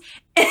 grams.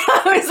 And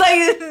I was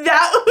like,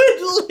 that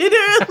would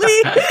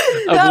literally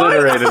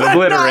Obliterated.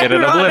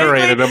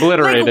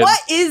 Like, what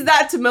is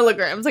that to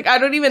milligrams? Like, I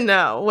don't even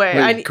know. Wait,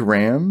 Like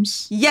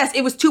grams? yes,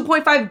 it was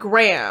 2.5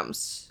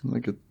 grams.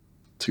 Like a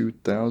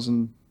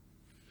 2,000?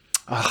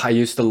 Oh, I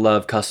used to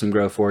love Custom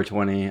Grow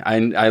 420.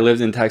 I lived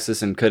in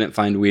Texas and couldn't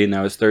find weed, and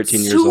I was 13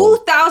 years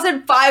old.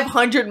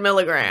 2,500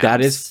 milligrams. That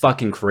is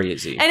fucking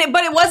crazy.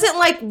 But it wasn't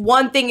like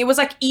one thing. It was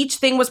like each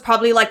thing was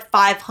probably like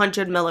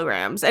 500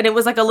 milligrams, and it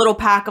was like a little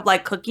pack of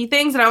like cookie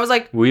things. And I was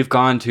like, We've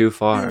gone too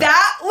far.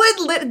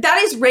 that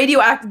is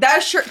radioactive. That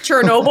is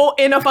Chernobyl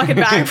in a fucking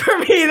bag for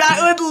me.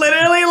 That would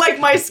literally, like,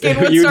 my skin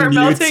would You'd start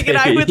melting, and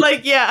I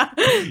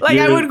mutate. would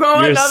I would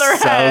grow your another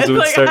cells head. would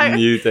Like, start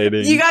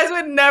mutating. you guys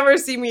would never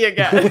see me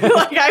again.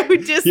 Like, I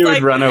would just You like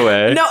would run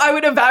away. No, I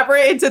would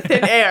evaporate into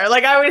thin air.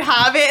 Like, I would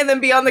have it and then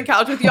be on the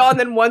couch with y'all, and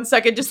then 1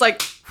 second just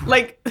like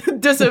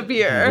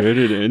disappear. Where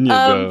did Enya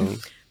go?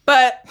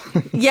 But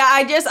yeah,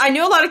 I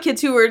knew a lot of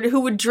kids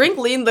who would drink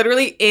lean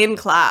literally in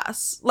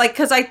class, like,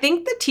 because I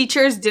think the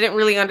teachers didn't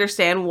really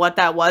understand what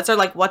that was or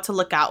like what to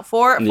look out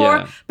for.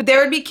 Yeah. But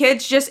there would be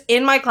kids just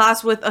in my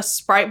class with a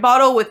Sprite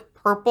bottle with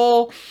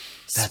purple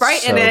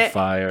Sprite in so it,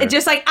 fire. and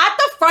just like at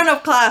the front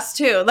of class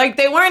too. Like,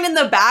 they weren't in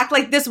the back.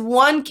 Like, this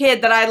one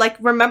kid that I like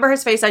remember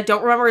his face. I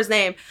don't remember his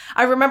name.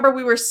 I remember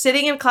we were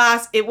sitting in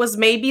class. It was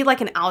maybe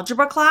like an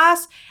algebra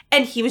class,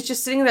 and he was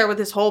just sitting there with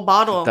his whole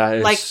bottle. That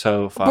is like,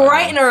 so fire.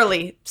 bright and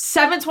early.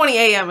 7:20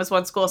 a.m. is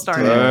when school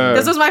started. Damn.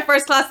 This was my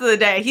first class of the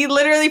day. He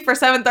literally, for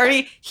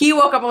 7:30, he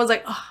woke up and was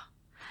like, oh,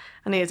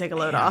 I need to take a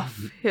load off.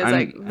 He was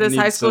like, this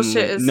high school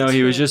shit is... No,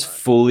 he was too just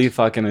fully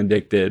fucking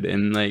addicted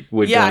and like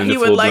would Yeah, go into he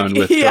would full-blown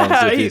like... withdrawals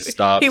Yeah, if he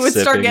stopped he would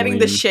start sipping getting lean.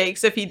 the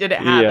shakes if he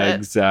didn't have Yeah, it.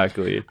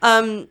 exactly.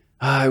 Um,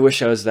 I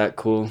wish I was that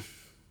cool.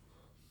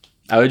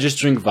 I would just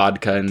drink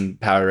vodka and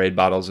Powerade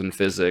bottles in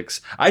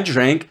physics. I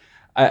drank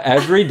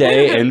every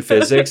day in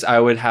physics. I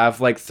would have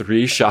like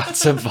 3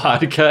 shots of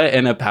vodka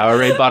in a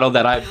Powerade bottle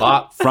that I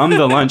bought from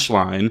the lunch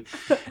line,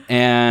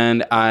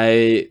 and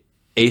I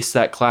aced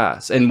that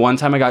class. And one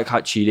time I got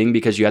caught cheating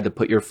because you had to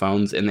put your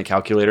phones in the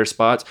calculator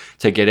spots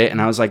to get it, and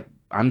I was like,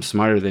 I'm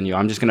smarter than you.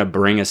 I'm just going to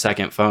bring a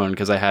second phone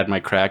because I had my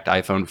cracked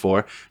iPhone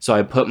 4. So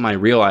I put my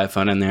real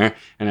iPhone in there,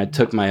 and I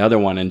took my other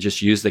one and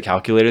just used the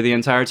calculator the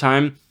entire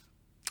time.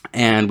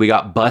 And we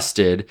got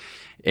busted.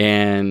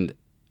 And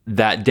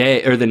that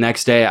day or the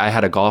next day, I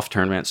had a golf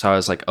tournament. So I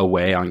was like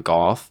away on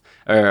golf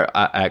or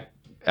at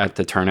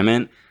the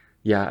tournament.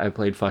 Yeah, I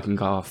played fucking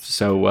golf.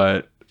 So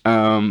what?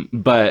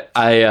 But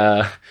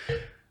I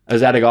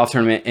was at a golf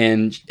tournament,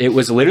 and it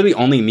was literally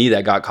only me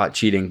that got caught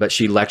cheating, but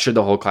she lectured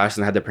the whole class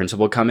and had the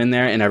principal come in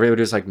there, and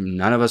everybody was like,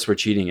 none of us were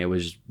cheating. It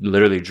was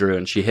literally Drew.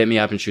 And she hit me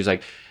up and she was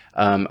like,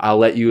 I'll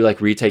let you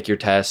like retake your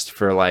test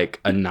for like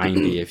a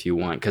 90 if you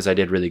want, because I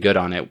did really good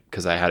on it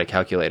because I had a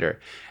calculator.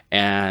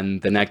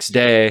 And the next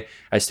day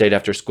I stayed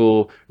after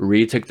school,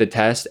 retook the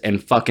test,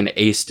 and fucking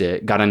aced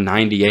it. Got a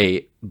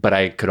 98, but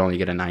I could only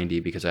get a 90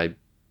 because I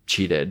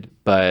cheated.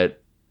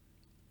 But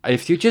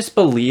if you just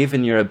believe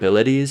in your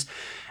abilities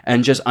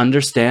and just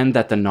understand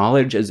that the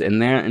knowledge is in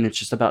there, and it's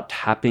just about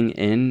tapping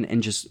in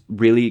and just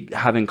really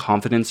having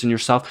confidence in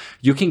yourself,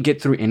 you can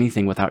get through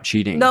anything without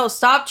cheating. no,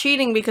 stop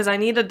cheating, because I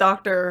need a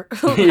doctor.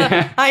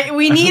 Yeah.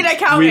 We need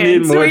accountants. We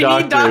need more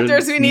need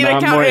doctors. We need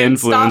not more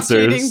accountants. Stop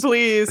influencers. cheating,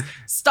 please.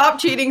 Stop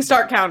cheating.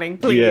 Start counting,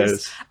 please.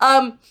 Yes.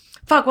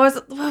 Fuck. What was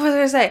I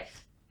gonna say?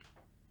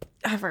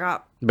 I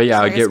forgot. But yeah,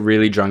 I would Serious? get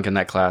really drunk in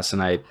that class,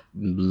 and I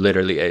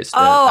literally aced it.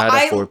 Oh,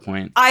 I had a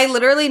 4-point. I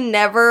literally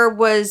never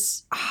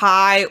was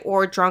high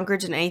or drunk or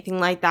did anything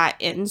like that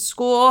in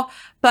school.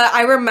 But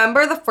I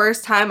remember the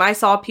first time I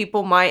saw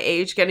people my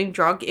age getting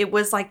drunk, it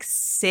was like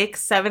 6th,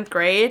 7th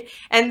grade.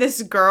 And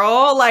this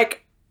girl,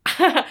 like,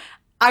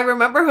 I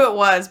remember who it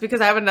was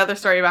because I have another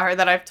story about her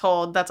that I've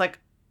told that's like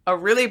a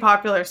really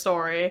popular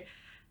story.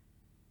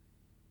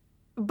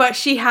 But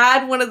she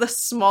had one of the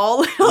small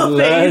little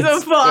things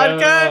of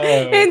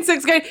vodka in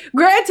 6th grade.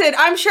 Granted,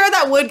 I'm sure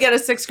that would get a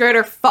 6th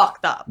grader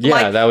fucked up. Yeah,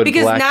 like, that would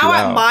because black now you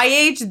at out. my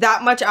age,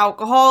 that much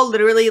alcohol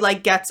literally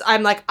like gets.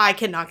 I'm like, I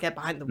cannot get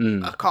behind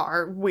the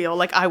car wheel.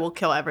 Like, I will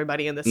kill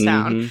everybody in this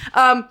town.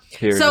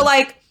 Period. So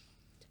like,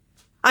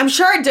 I'm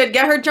sure it did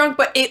get her drunk,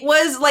 but it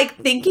was like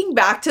thinking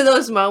back to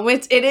those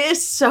moments. It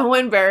is so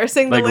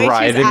embarrassing. Like the way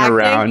writhing she's acting.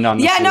 around on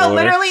the no, floor.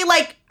 literally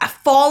like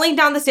falling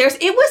down the stairs.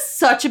 It was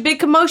such a big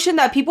commotion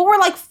that people were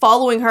like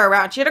following her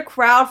around. She had a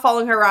crowd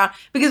following her around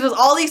because it was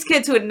all these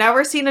kids who had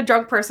never seen a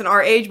drunk person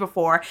our age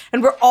before,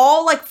 and we're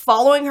all like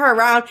following her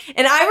around.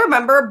 And I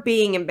remember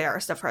being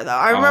embarrassed of her though.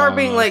 I remember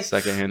being like,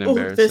 secondhand "Oh,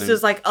 embarrassing. this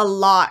is like a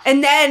lot."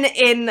 And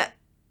then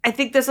I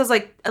think this was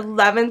like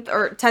 11th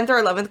or 10th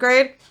or 11th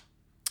grade.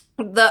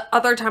 The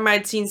other time I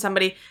had seen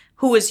somebody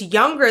who was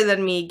younger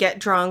than me get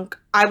drunk,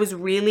 I was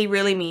really,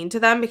 really mean to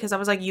them because I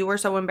was like, you were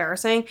so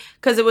embarrassing.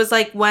 Because it was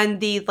like when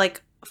the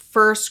like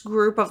first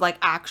group of like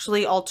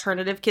actually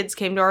alternative kids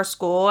came to our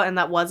school and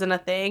that wasn't a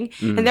thing.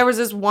 And there was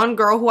this one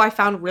girl who I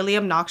found really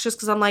obnoxious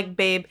because I'm like,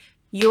 babe,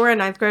 you were a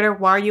 9th grader.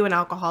 Why are you an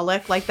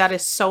alcoholic? Like, that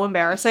is so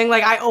embarrassing.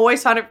 Like, I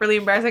always found it really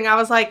embarrassing. I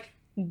was like,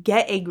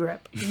 get a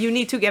grip. You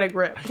need to get a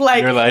grip.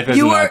 Like, Your life is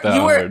you not that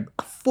hard.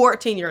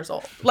 14 years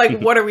old. Like,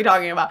 what are we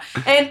talking about?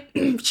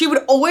 And she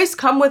would always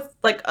come with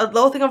like a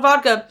little thing of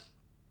vodka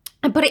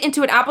and put it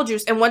into an apple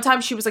juice. And one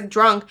time she was like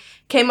drunk,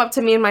 came up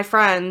to me and my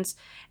friends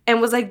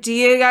and was like, do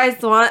you guys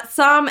want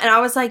some? And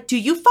I was like, do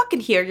you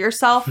fucking hear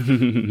yourself?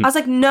 I was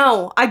like,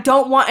 no, I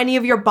don't want any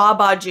of your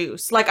Baba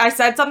juice. Like, I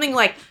said something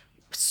like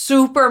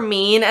super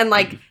mean and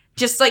like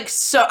just like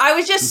so I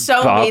was just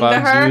so mean to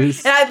her.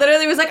 Juice. And I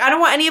literally was like, I don't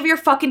want any of your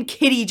fucking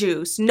kitty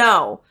juice.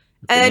 No.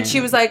 And then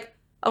she was like,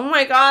 oh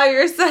my god,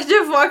 you're such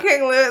a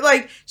fucking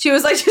like she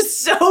was like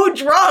just so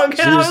drunk.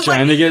 She And I was was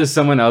trying like, to get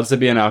someone else to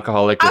be an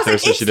alcoholic I with was her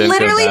like, so it's she didn't feel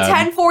literally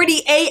bad. 10:40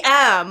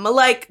 a.m.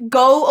 Like,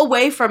 go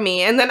away from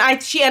me. And then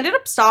she ended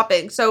up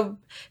stopping. So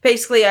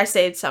basically, I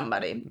saved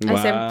somebody.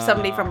 I saved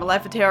somebody from a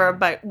life of terror,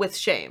 but with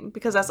shame,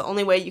 because that's the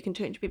only way you can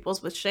change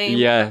people's with shame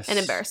Yes. and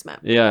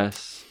embarrassment.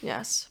 Yes.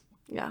 Yes,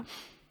 yeah,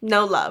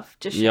 no love,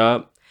 just shame.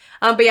 Yup.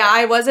 But yeah,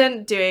 I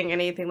wasn't doing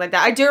anything like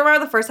that. I do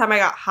remember the first time I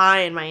got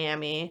high in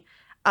Miami.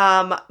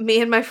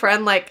 Me and my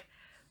friend like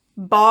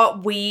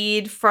bought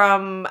weed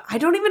from, I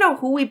don't even know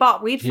who we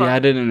bought weed He from.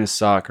 had it in his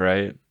sock,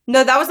 right?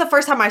 No, that was the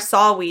first time I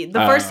saw weed.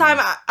 The first time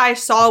I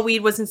saw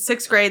weed was in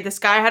 6th grade. This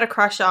guy I had a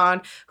crush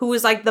on who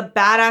was like the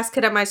badass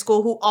kid at my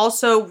school who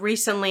also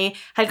recently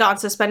had gotten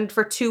suspended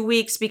for 2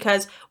 weeks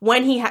because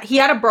when he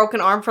had a broken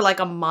arm for like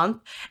a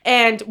month.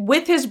 And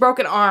with his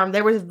broken arm,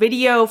 there was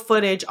video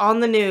footage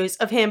on the news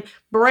of him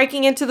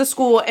breaking into the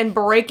school and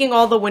breaking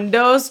all the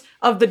windows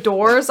of the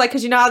doors. Like,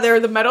 because you know how there are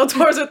the metal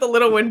doors with the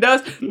little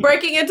windows.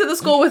 Breaking into the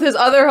school with his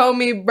other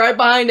homie right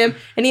behind him.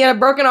 And he had a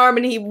broken arm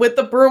and he, with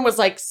the broom, was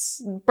like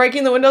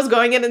breaking the windows,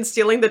 going in and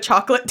stealing the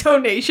chocolate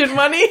donation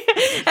money.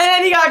 And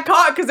then he got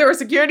caught because there were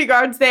security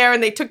guards there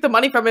and they took the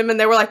money from him and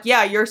they were like,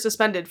 yeah, you're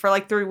suspended for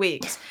like 3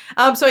 weeks.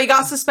 So he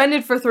got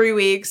suspended for 3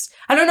 weeks.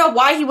 I don't know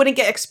why he wouldn't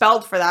get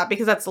expelled for that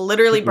because that's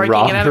literally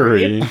breaking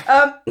in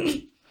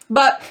and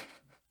but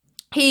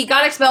he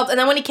got expelled, and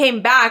then when he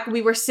came back,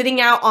 we were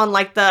sitting out on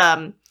like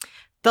the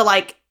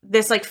like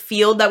this like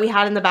field that we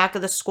had in the back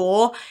of the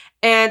school.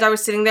 And I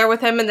was sitting there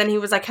with him, and then he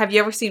was like, have you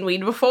ever seen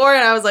weed before?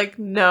 And I was like,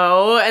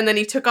 no. And then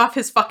he took off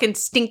his fucking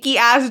stinky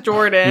ass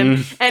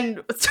Jordan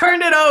and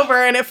turned it over,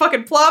 and it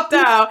fucking plopped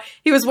out.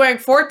 He was wearing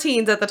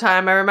 14s at the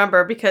time, I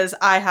remember, because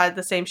I had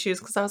the same shoes,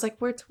 because I was like,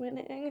 we're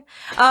twinning.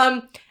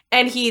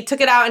 And he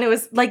took it out, and it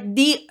was like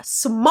the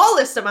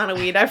smallest amount of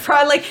weed. I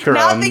probably like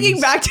now thinking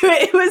back to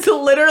it, it was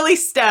literally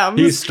stems.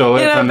 He stole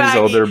it from his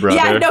older brother.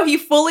 Yeah, no, he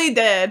fully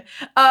did.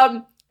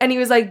 And he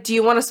was like, do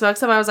you want to smoke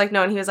some? I was like,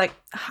 no. And he was like,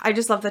 I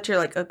just love that you're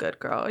like a good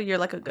girl. You're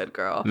like a good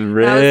girl.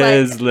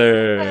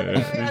 Rizzler.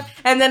 Like,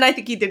 and then I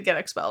think he did get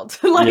expelled.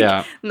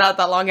 Like, not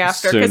that long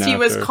after, because he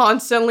was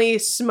constantly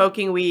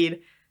smoking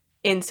weed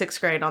in 6th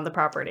grade on the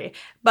property.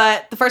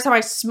 But the first time I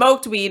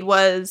smoked weed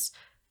was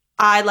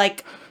I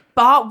like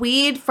bought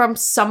weed from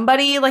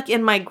somebody like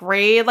in my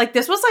grade. Like,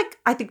 this was like,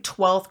 I think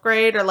 12th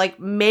grade or like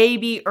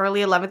maybe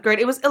early 11th grade.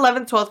 It was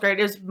 11th, 12th grade.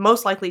 It was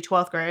most likely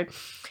 12th grade.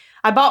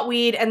 I bought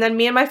weed, and then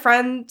me and my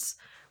friends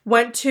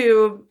went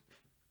to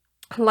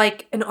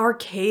like an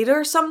arcade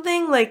or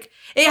something. Like,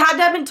 it had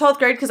to have been 12th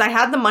grade because I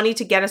had the money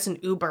to get us an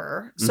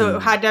Uber. So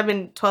it had to have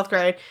been 12th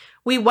grade.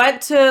 We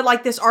went to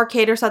like this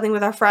arcade or something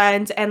with our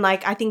friends, and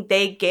like I think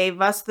they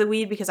gave us the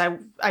weed because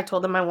I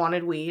told them I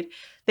wanted weed.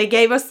 They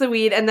gave us the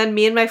weed, and then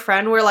me and my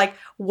friend were like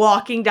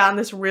walking down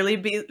this really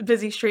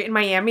busy street in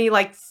Miami,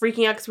 like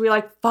freaking out because we were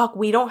like, fuck,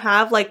 we don't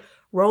have like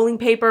rolling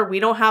paper. We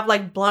don't have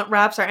like blunt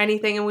wraps or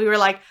anything. And we were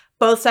like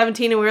both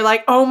 17, and we were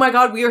like, oh my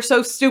god, we are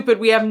so stupid.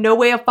 We have no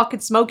way of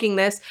fucking smoking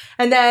this.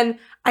 And then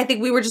I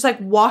think we were just like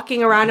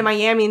walking around in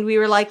Miami and we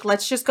were like,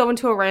 let's just go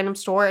into a random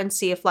store and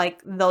see if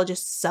like they'll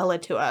just sell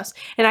it to us.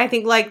 And I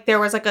think like there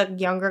was like a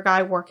younger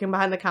guy working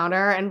behind the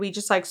counter and we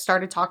just like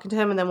started talking to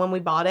him. And then when we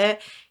bought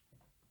it,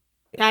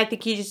 I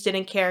think he just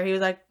didn't care. He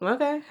was like,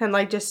 okay. And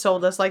like just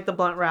sold us like the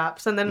blunt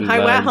wraps. And then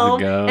I went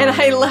home and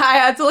I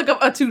had to look up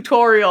a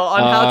tutorial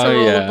on how to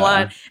roll a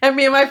blunt. And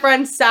me and my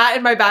friend sat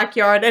in my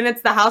backyard, and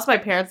it's the house my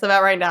parents live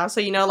at right now.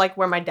 So, you know, like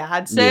where my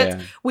dad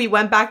sits, we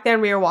went back there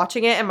and we were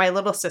watching it. And my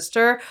little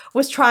sister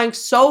was trying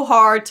so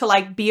hard to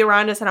like be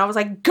around us. And I was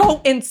like,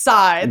 go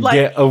inside.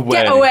 Like,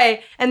 get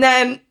away. And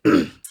then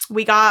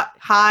we got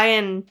high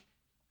and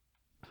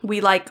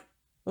we like,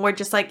 we're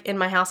just like in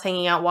my house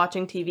hanging out,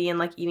 watching TV and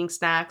like eating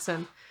snacks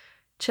and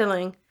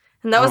chilling.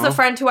 And that was a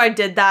friend who I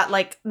did that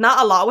like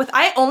not a lot with.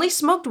 I only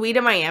smoked weed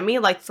in Miami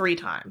like 3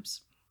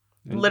 times.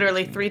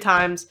 Literally 3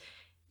 times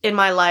in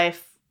my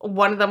life.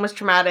 One of them was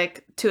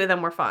traumatic. 2 of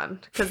them were fun.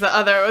 Because the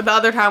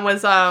other time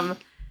was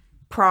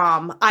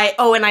prom.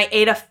 And I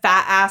ate a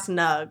fat ass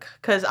nug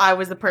because I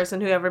was the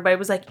person who everybody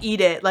was like, eat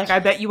it. Like, I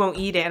bet you won't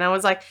eat it. And I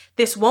was like,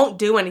 this won't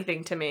do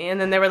anything to me.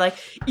 And then they were like,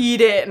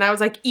 eat it. And I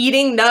was like,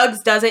 eating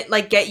nugs doesn't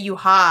like get you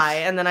high.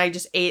 And then I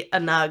just ate a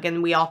nug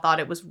and we all thought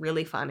it was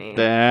really funny.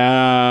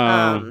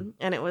 Damn.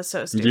 And it was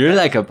so stupid. You're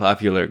like a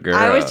popular girl.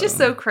 I was just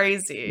so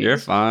crazy. You're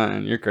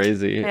fun. You're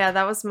crazy. Yeah,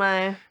 that was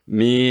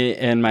Me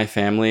and my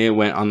family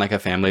went on like a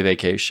family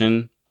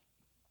vacation.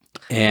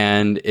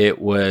 And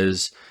it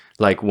was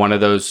like one of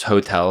those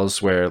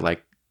hotels where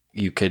like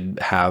you could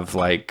have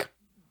like,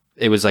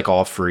 it was like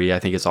all free. I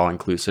think it's all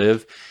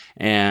inclusive.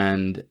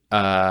 And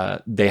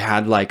they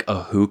had like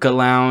a hookah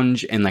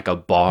lounge and like a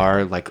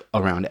bar like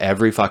around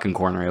every fucking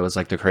corner. It was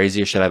like the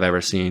craziest shit I've ever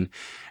seen.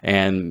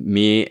 And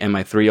me and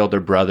my 3 older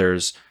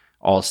brothers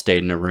all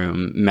stayed in a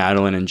room.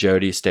 Madeline and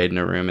Jody stayed in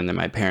a room, and then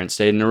my parents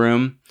stayed in a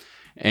room.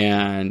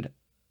 And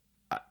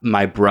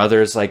my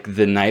brothers like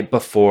the night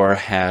before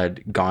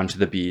had gone to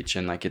the beach,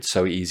 and like it's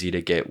so easy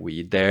to get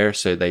weed there,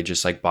 so they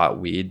just like bought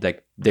weed.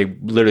 Like they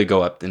literally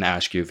go up and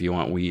ask you if you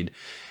want weed.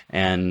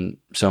 And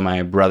so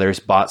my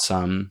brothers bought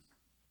some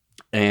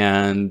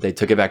and they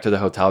took it back to the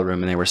hotel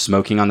room, and they were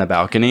smoking on the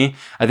balcony.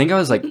 I think I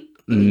was like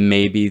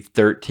maybe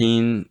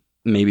 13,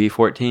 maybe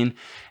 14,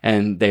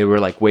 and they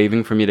were like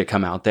waving for me to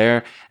come out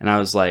there, and I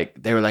was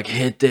like, they were like,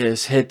 hit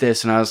this,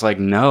 and I was like,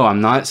 no, I'm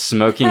not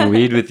smoking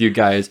weed with you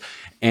guys.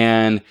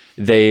 And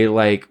they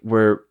like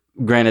were,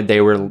 granted,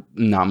 they were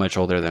not much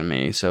older than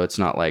me, so it's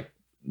not like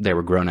they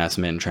were grown-ass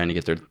men trying to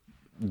get their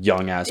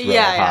young ass bro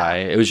high.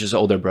 It was just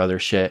older brother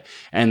shit.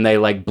 And they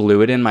like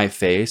blew it in my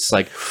face,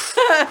 like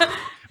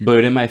blew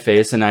it in my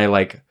face, and I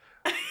like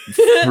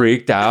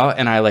freaked out,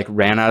 and I like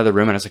ran out of the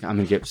room, and I was like, I'm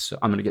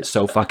gonna get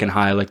so fucking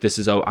high, like this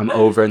is I'm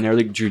over. And they're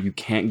like, Drew, you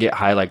can't get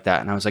high like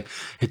that. And I was like,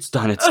 it's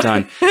done.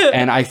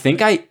 And I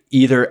think I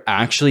either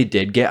actually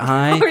did get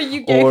high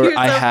or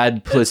I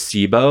had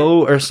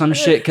placebo or some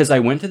shit, because I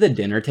went to the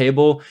dinner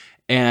table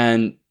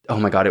and oh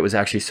my God, it was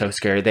actually so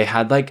scary. They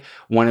had like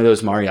one of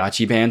those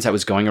mariachi bands that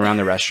was going around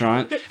the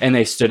restaurant, and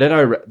they stood at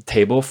our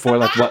table for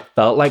like what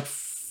felt like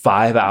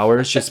 5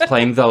 hours just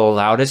playing the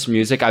loudest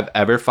music I've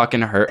ever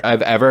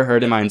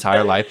heard in my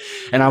entire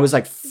life. And I was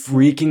like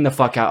freaking the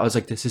fuck out. I was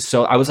like, this is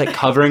so, I was like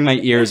covering my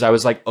ears. I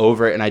was like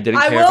over it, and I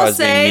didn't care if I was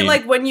being mean.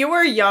 Like when you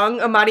were young,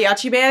 a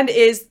mariachi band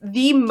is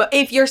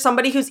if you're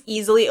somebody who's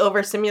easily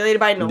overstimulated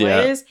by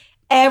noise,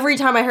 every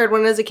time I heard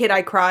one as a kid,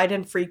 I cried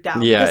and freaked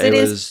out. Yeah, because it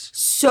is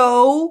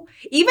so,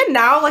 even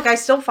now, like I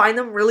still find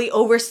them really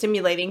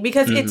overstimulating,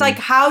 because it's like,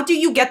 how do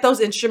you get those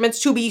instruments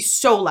to be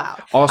so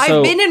loud? Also,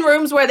 I've been in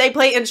rooms where they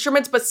play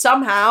instruments, but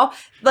somehow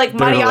like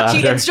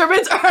mariachi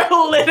instruments are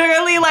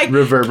literally like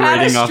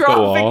reverberating off the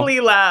wall.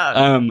 Catastrophically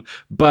loud.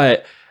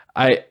 But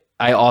I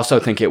also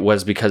think it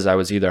was because I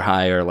was either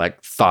high or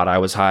like thought I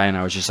was high, and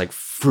I was just like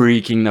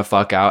freaking the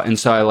fuck out. And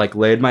so I like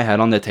laid my head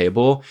on the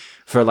table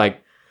for like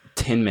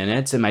 10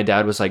 minutes, and my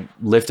dad was like,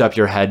 lift up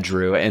your head,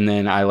 Drew. And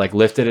then I like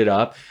lifted it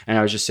up, and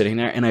I was just sitting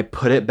there, and I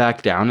put it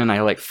back down, and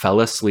I like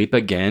fell asleep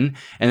again.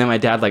 And then my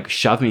dad like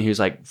shoved me. He was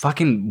like,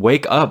 fucking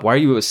wake up, why are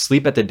you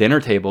asleep at the dinner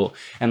table?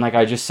 And like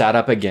I just sat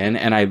up again,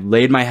 and I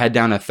laid my head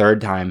down a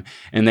 3rd time,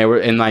 and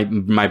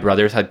my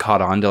brothers had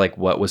caught on to like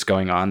what was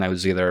going on. I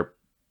was either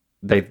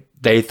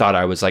they thought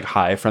I was like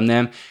high from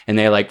them, and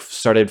they like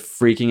started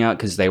freaking out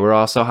because they were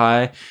also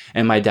high.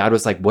 And my dad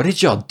was like, what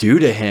did y'all do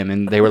to him?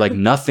 And they were like,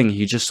 nothing.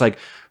 He just like,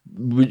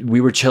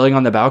 we were chilling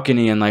on the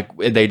balcony, and like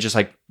they just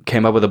like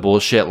came up with a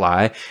bullshit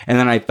lie. And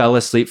then I fell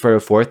asleep for a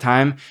 4th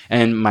time,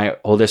 and my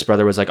oldest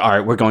brother was like, all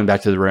right, we're going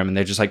back to the room. And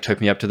they just like took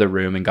me up to the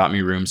room and got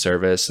me room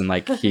service. And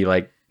like he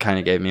like kind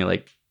of gave me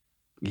like,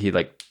 he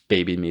like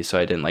babied me, so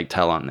I didn't like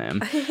tell on them.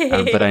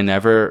 But I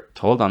never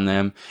told on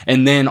them.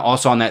 And then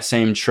also on that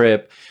same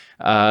trip,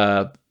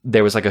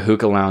 there was like a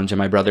hookah lounge, and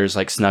my brothers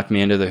like snuck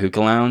me into the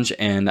hookah lounge,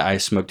 and I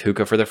smoked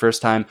hookah for the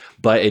first time,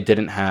 but it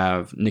didn't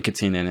have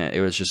nicotine in it.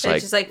 It was just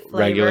like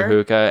regular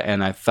hookah,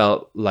 and I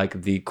felt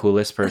like the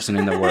coolest person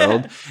in the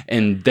world.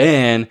 And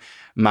then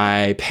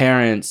my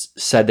parents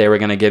said they were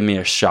going to give me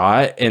a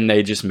shot, and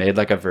they just made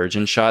like a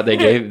virgin shot. They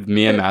gave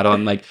me and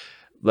Madeline like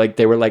like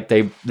they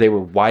were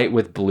white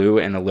with blue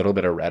and a little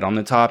bit of red on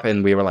the top,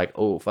 and we were like,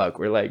 oh fuck,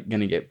 we're like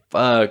gonna get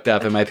fucked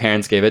up. And my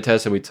parents gave it to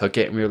us, and we took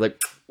it, and we were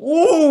like,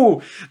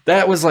 ooh,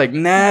 that was like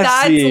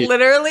nasty. That's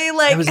literally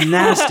like it was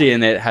nasty,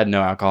 and it had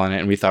no alcohol in it,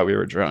 and we thought we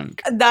were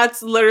drunk.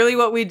 That's literally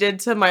what we did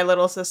to my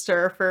little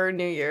sister for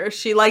New Year's.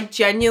 She like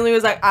genuinely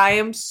was like, I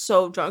am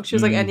so drunk. She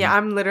was like, and yeah,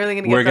 I'm literally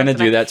gonna get We're gonna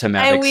tonight. do that to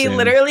Maddox. And we soon.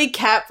 literally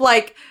kept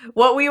like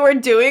what we were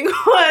doing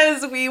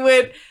was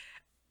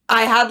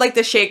I had like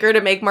the shaker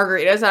to make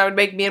margaritas, and I would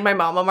make me and my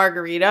mom a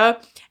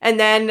margarita, and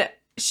then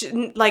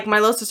like my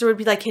little sister would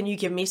be like, can you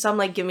give me some?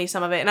 Like, give me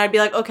some of it. And I'd be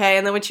like, okay.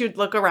 And then when she would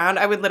look around,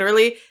 I would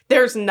literally,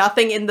 there's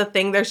nothing in the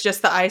thing. There's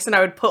just the ice. And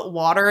I would put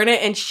water in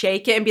it and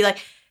shake it and be like,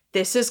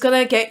 this is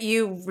going to get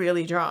you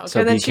really drunk.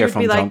 So and then be she careful,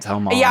 would be like, don't tell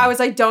mom. yeah, I was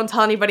like, don't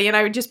tell anybody. And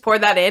I would just pour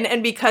that in.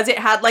 And because it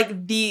had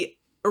like the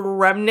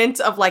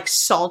remnant of like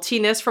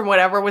saltiness from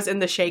whatever was in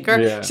the shaker.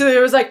 Yeah. So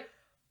there was like,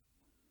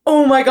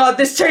 oh my God,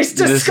 this tastes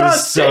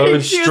disgusting.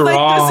 This is so She was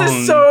like, this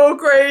is so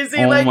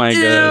crazy. Oh like, my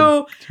ew.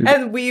 God.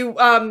 And we,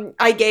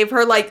 I gave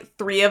her like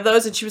 3 of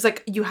those, and she was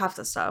like, you have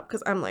to stop.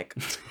 Because I'm like,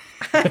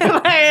 I'm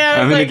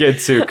gonna like, get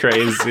too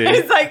crazy.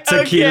 It's like,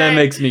 Tequila okay.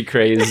 makes me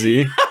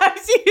crazy.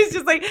 She was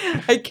just like,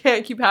 I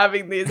can't keep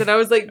having these. And I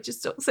was like,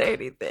 just don't say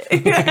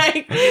anything.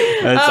 Like,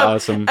 That's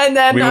awesome. And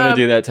then we want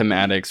to do that to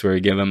Maddox, where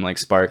we give him like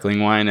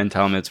sparkling wine and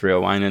tell him it's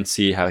real wine and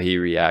see how he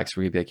reacts.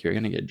 We'd be like, you're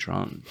gonna get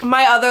drunk.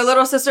 my other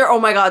little sister, oh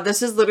my God,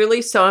 this is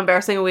literally so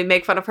embarrassing, and we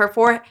make fun of her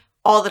for it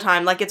all the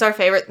time. Like, it's our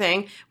favorite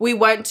thing. We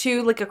went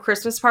to like a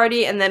Christmas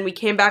party, and then we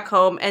came back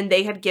home, and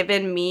they had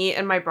given me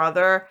and my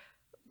brother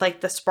like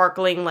the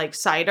sparkling like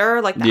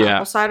cider, like the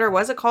apple cider.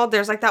 What's it called?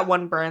 There's like that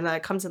one brand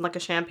that comes in like a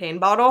champagne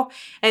bottle,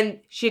 and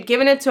she had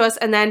given it to us.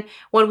 And then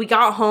when we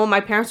got home,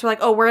 my parents were like,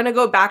 oh, we're gonna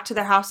go back to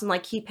their house and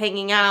like keep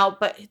hanging out,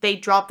 but they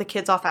dropped the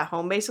kids off at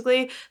home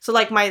basically. So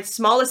like my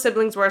smallest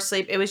siblings were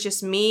asleep. It was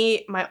just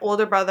me, my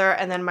older brother,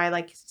 and then my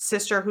like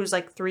sister who's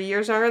like 3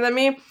 years younger than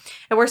me.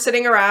 And we're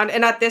sitting around,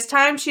 and at this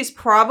time she's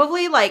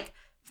probably like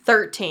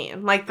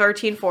 13,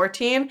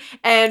 14.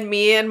 And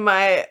me and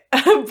my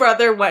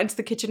brother went to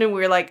the kitchen, and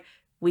we were like,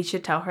 we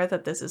should tell her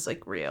that this is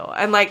like real.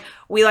 And like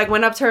we like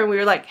went up to her, and we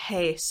were like,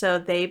 hey, so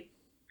they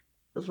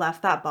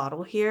left that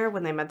bottle here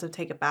when they meant to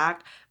take it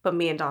back, but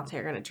me and Dante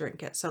are gonna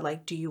drink it, so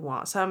like, do you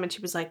want some? And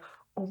she was like,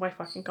 oh my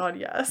fucking God,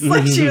 yes.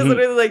 Like, she was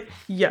literally like,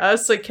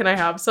 yes, like, can I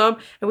have some?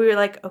 And we were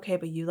like, okay,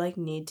 but you like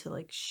need to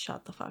like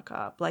shut the fuck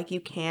up, like,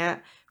 you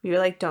can't. We were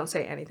like, don't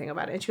say anything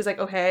about it. And she was like,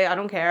 okay, I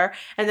don't care.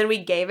 And then we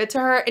gave it to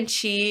her, and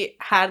she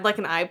had like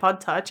an iPod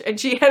Touch, and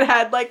she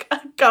had like a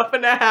cup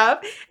and a half,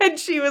 and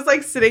she was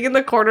like sitting in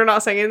the corner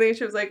not saying anything.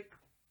 She was like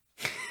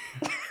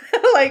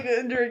like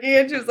drinking,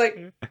 and she was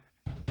like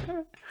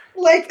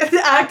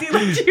acting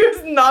like she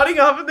was nodding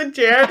off in the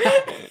chair.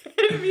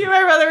 And me and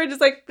my brother were just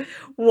like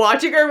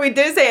watching her. We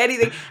didn't say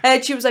anything.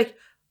 And she was like,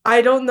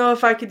 I don't know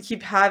if I could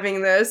keep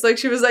having this. Like,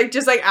 she was like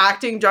just like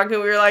acting drunk,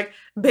 and we were like,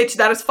 bitch,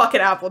 that is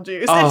fucking apple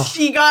juice. Oh, and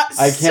she got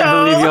I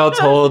can't believe y'all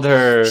told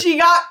her. She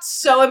got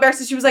so embarrassed,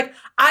 and she was like,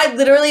 I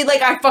literally,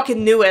 like, I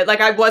fucking knew it. Like,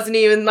 I wasn't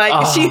even,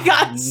 like, she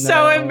got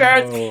so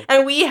embarrassed.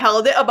 And we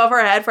held it above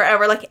her head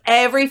forever. Like,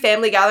 every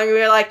family gathering, we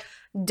were like,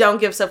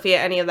 don't give Sophia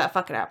any of that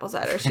fucking apple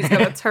cider. She's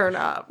gonna turn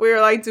up. We were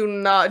like, do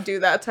not do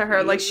that to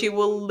her. Like, she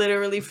will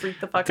literally freak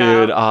the fuck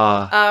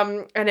out.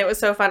 And it was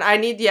so fun.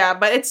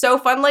 But it's so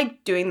fun,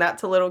 like, doing that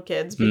to little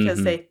kids,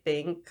 because they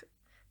think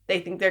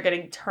they're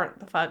getting turned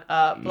the fuck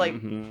up. Like,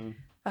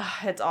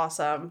 it's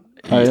awesome.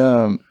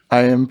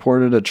 I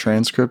imported a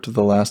transcript of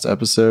the last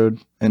episode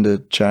into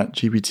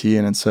ChatGPT,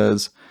 and it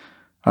says,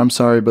 I'm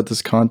sorry, but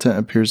this content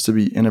appears to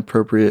be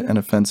inappropriate and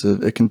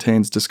offensive. It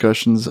contains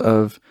discussions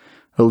of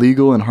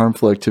illegal and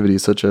harmful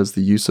activities such as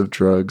the use of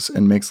drugs,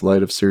 and makes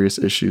light of serious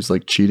issues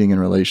like cheating in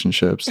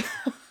relationships.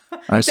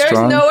 There's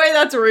no way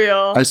that's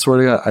real. I swear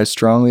to God, I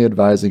strongly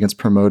advise against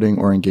promoting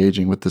or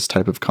engaging with this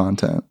type of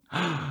content.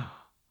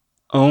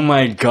 Oh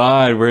my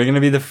God, we're gonna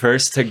be the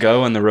first to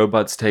go when the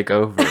robots take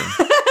over.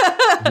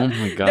 Oh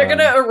my God. They're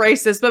gonna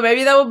erase this, but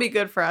maybe that will be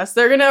good for us.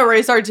 They're gonna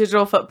erase our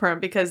digital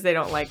footprint because they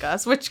don't like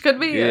us, which could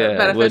be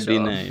beneficial.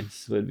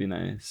 Would be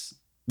nice.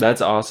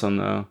 That's awesome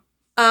though.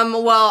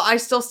 Well, I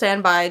still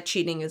stand by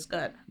cheating is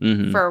good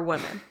for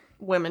women.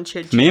 Women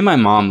should cheat. Me and my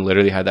mom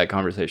literally had that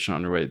conversation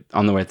on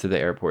the way to the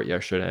airport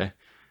yesterday.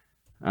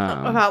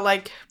 About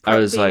like I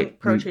was like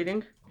pro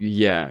cheating.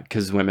 Yeah,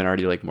 because women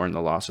already like mourn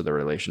the loss of the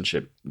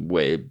relationship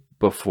way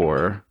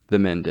before the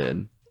men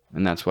did,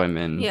 and that's why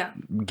men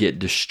get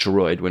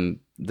destroyed when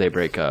they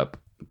break up.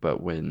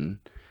 But when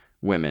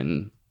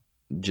women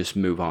just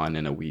move on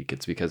in a week,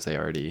 it's because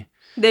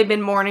they've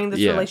been mourning this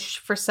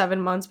relationship for 7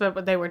 months,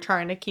 but they were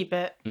trying to keep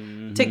it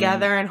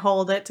together and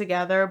hold it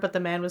together, but the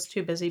man was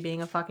too busy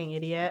being a fucking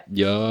idiot.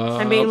 Yeah.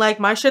 And being like,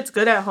 my shit's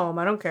good at home,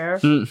 I don't care.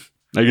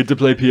 I get to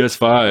play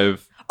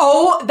PS5.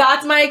 Oh,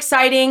 that's my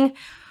exciting...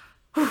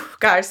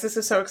 Guys, this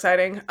is so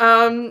exciting.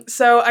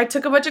 So I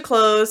took a bunch of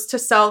clothes to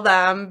sell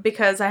them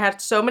because I had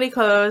so many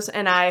clothes,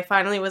 and I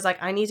finally was like,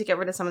 I need to get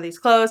rid of some of these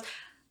clothes.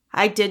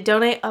 I did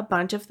donate a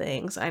bunch of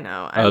things. I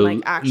know. I'm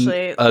like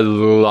actually a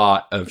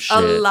lot of shit.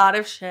 a lot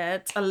of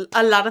shit.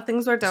 A lot of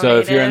things were donated. So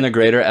if you're in the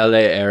greater LA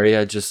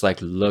area, just like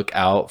look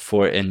out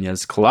for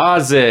Inya's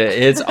closet.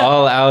 It's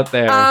all out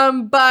there.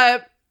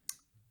 But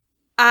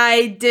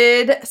I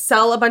did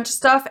sell a bunch of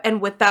stuff,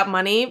 and with that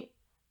money,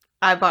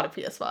 I bought a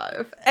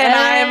PS5. And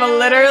I am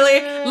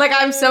literally, like,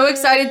 I'm so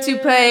excited to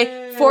play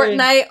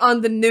Fortnite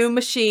on the new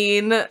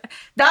machine.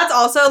 That's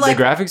also, like...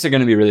 The graphics are going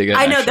to be really good,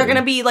 I know, actually. they're going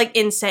to be, like,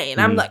 insane.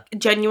 I'm, like,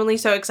 genuinely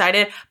so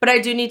excited. But I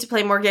do need to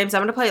play more games. I'm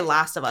going to play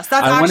Last of Us.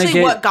 That's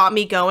actually what got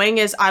me going,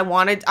 is I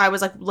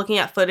was, like, looking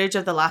at footage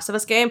of the Last of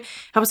Us game.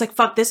 I was like,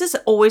 fuck, this has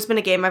always been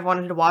a game I've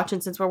wanted to watch.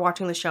 And since we're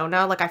watching the show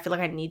now, like, I feel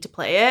like I need to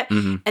play it.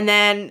 Mm-hmm. And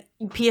then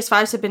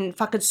PS5s have been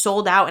fucking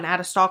sold out and out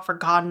of stock for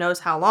God knows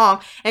how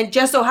long. And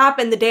just so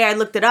happened, the day I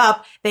looked it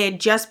up, they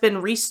had just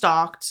been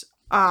restocked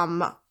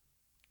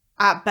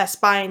at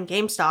Best Buy and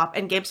GameStop.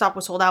 And GameStop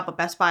was sold out, but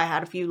Best Buy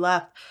had a few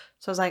left.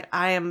 So I was like,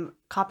 I am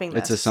copying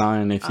this. It's a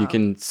sign. If you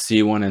can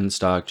see one in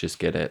stock, just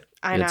get it.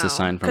 I know. It's a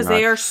sign from God. Because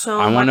they are so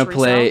I want to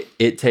play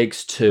It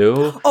Takes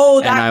Two.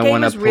 Oh, that and I game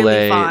want is to really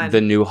play fun.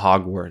 the new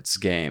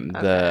Hogwarts game,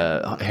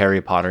 the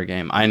Harry Potter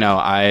game. I know.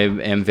 I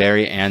am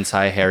very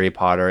anti Harry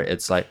Potter.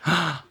 It's like,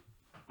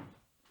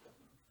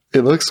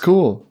 It looks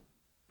cool.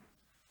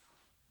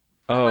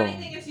 oh, Funny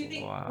thing is,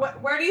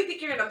 where do you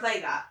think you're gonna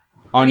play that?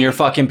 on your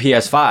fucking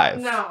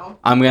PS5. No.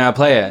 I'm gonna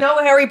play it. No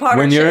Harry Potter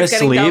When you're shit is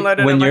getting asleep,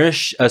 downloaded when on my- you're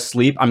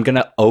asleep, I'm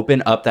gonna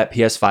open up that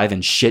PS5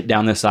 and shit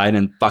down the side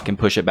and fucking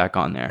push it back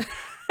on there.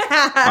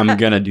 I'm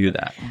gonna do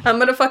that. I'm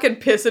gonna fucking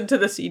piss into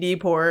the CD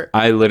port.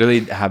 I literally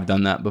have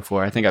done that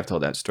before. I think I've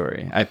told that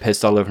story. I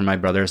pissed all over my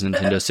brother's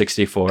Nintendo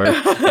 64,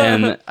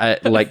 and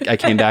I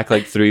came back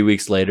like 3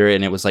 weeks later,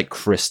 and it was like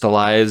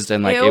crystallized,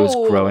 and like it was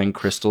Ew. growing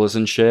crystals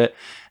and shit.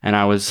 And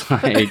I was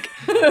like,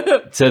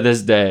 to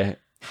this day,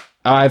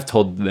 I've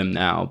told them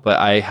now, but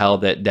I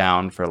held it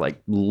down for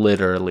like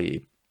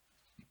literally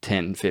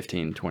 10,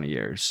 15, 20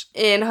 years.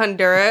 In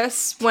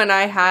Honduras, when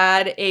I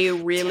had a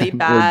really Or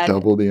bad...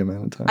 double the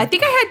amount of time. I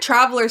think I had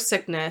traveler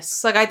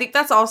sickness. Like, I think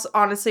that's also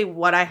honestly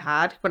what I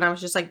had when I was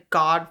just like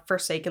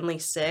God-forsakenly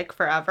sick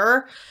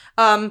forever.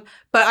 But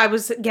I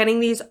was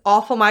getting these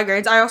awful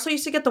migraines. I also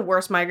used to get the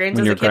worst migraines When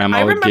as your a kid. grandma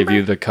I would give remember-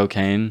 you the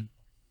cocaine.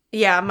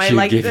 Yeah, my She'd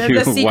like give you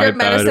the secret white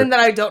medicine powder. that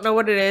I don't know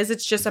what it is.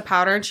 It's just a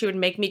powder, and she would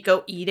make me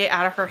go eat it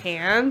out of her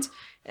hand.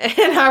 And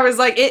I was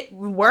like, it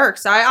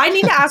works. I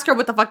need to ask her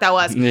what the fuck that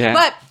was. Yeah.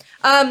 But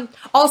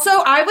also,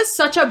 I was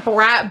such a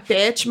brat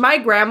bitch. My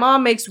grandma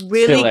makes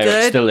really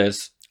good. Still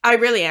is. I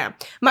really am.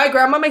 My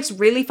grandma makes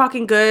really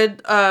fucking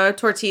good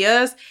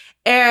tortillas.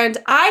 And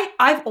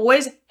I've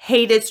always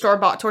hated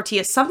store-bought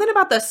tortillas. Something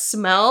about the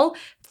smell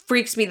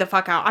freaks me the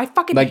fuck out. I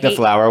fucking Like hate the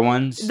flour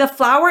ones. the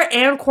flour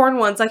and corn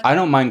ones. Like, I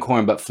don't mind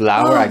corn, but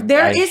flour,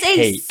 there I is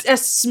hate. a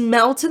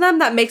smell to them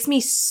that makes me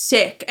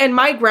sick. And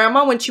my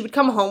grandma, when she would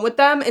come home with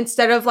them,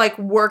 instead of like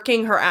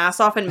working her ass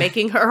off and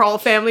making her whole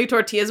family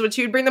tortillas when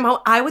she would bring them home,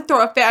 I would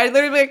throw a fit. I'd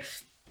literally be like,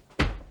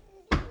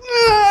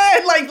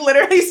 and like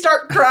literally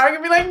start crying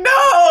and be like,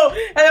 no.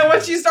 And then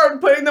when she started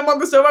putting them on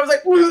the stove, I was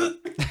like,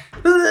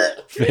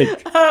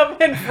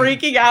 and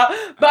freaking out.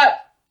 But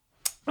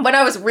when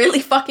I was really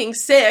fucking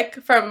sick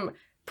from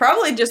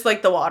probably just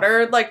like the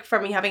water, like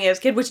from me having it as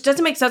a kid, which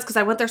doesn't make sense because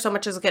I went there so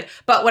much as a kid,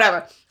 but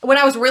whatever. When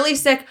I was really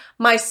sick,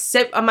 my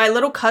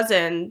little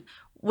cousin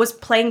was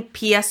playing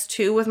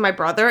PS2 with my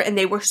brother, and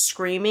they were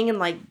screaming and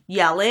like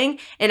yelling,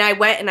 and I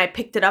went and I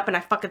picked it up and I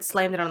fucking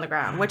slammed it on the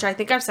ground, which I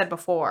think I've said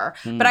before.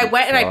 But I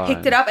went and I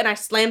picked it up and I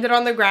slammed it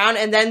on the ground,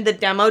 and then the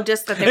demo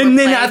disc that they were And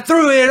then playing, I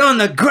threw it on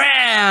the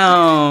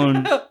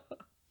ground.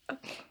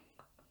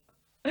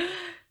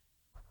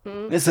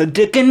 It's a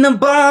dick in the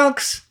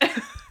box.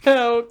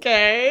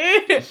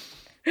 Okay.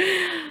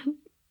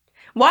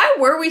 Why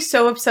were we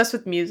so obsessed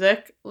with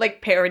music?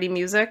 Like parody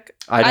music?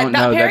 I don't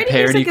know. That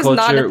parody music is not a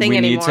culture, thing we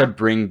need anymore. to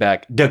bring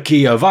back the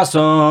key of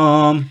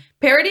awesome.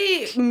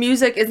 Parody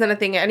music isn't a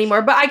thing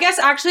anymore. But I guess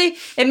actually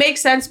it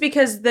makes sense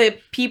because the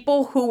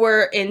people who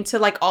were into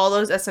like all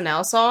those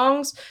SNL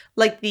songs,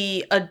 like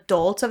the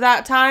adults of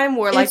that time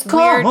were like It's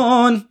weird.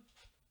 gone.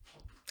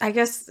 I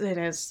guess it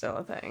is still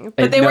a thing.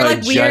 But they were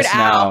like Weird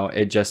Al.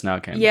 It just now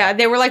came. Yeah,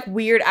 they were like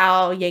Weird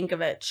Al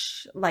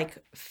Yankovic, like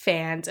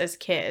fans as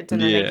kids, and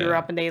then they Yeah. grew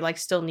up and they like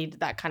still needed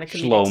that kind of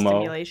comedic Shlomo.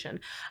 stimulation.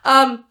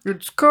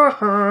 It's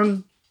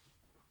gone.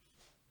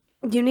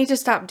 You need to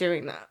stop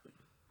doing that.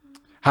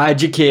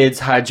 Hide your kids.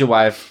 Hide your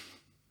wife.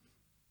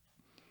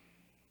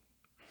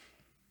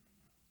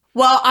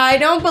 Well, I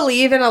don't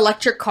believe in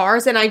electric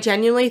cars, and I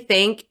genuinely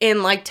think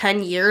in like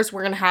 10 years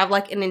we're gonna have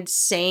like an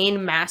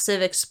insane,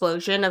 massive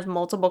explosion of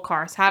multiple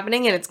cars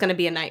happening, and it's gonna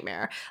be a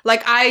nightmare.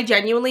 Like, I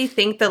genuinely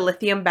think the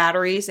lithium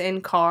batteries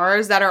in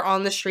cars that are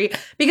on the street,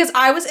 because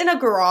I was in a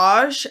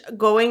garage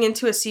going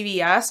into a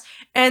CVS,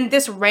 and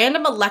this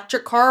random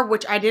electric car,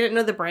 which I didn't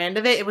know the brand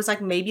of it was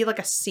like maybe like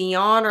a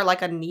Scion or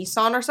like a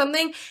Nissan or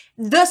something.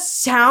 The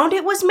sound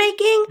it was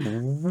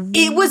making,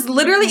 it was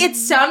literally, it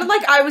sounded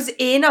like I was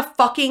in a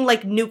fucking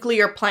like nuclear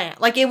nuclear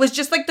plant. Like, it was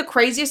just like the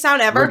craziest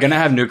sound ever. We're gonna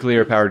have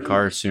nuclear powered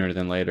cars sooner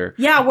than later.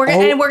 Yeah, we're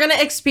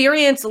gonna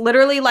experience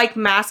literally like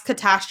mass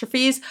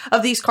catastrophes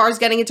of these cars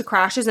getting into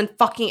crashes and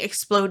fucking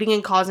exploding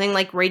and causing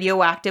like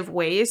radioactive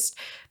waste.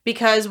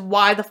 Because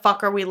why the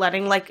fuck are we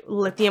letting like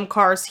lithium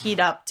cars heat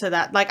up to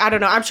that? Like, I don't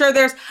know. I'm sure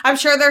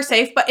they're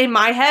safe, but in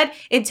my head,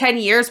 in 10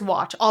 years,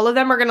 watch, all of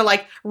them are gonna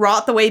like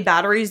rot the way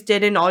batteries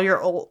did in all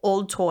your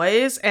old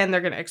toys, and they're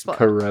gonna explode.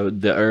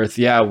 Corrode the earth.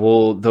 Yeah,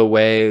 well, the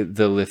way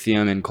the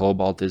lithium and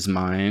cobalt is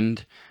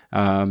mined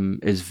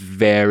is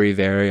very,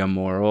 very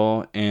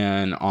immoral.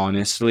 And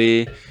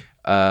honestly,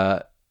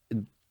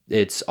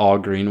 it's all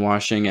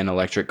greenwashing, and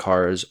electric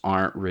cars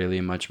aren't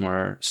really much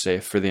more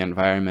safe for the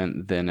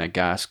environment than a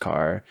gas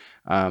car.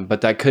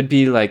 But that could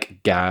be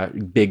like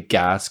big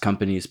gas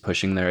companies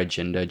pushing their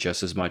agenda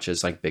just as much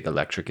as like big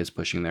electric is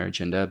pushing their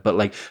agenda. But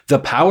like the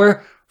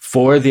power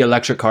for the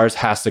electric cars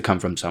has to come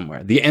from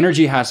somewhere. The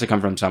energy has to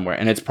come from somewhere,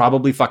 and it's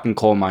probably fucking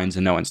coal mines,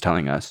 and no one's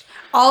telling us.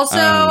 Also,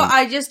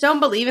 I just don't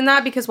believe in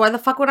that, because why the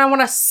fuck would I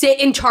want to sit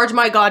and charge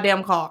my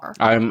goddamn car?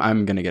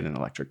 I'm gonna get an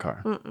electric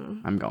car.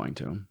 I'm going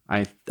to.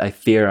 I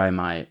fear I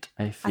might.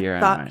 I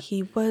thought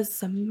he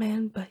was a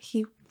man, but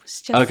he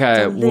was just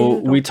okay. a Well,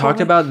 we talked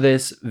boy. about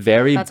this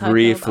very That's how I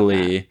feel about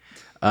briefly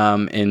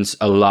in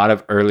a lot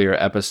of earlier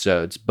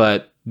episodes,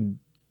 but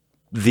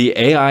the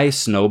AI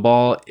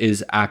snowball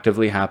is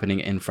actively happening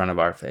in front of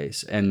our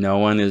face, and no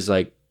one is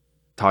like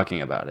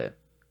talking about it.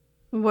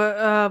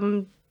 What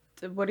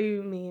do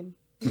you mean?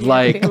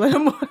 Like, Be a little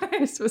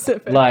more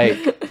specific.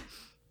 like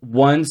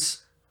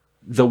once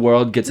the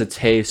world gets a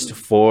taste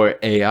for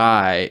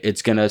AI,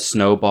 it's gonna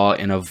snowball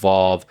and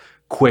evolve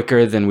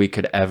quicker than we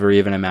could ever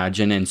even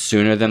imagine, and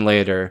sooner than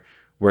later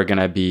we're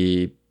gonna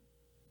be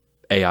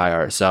AI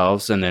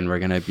ourselves, and then we're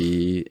gonna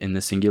be in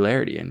the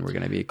singularity, and we're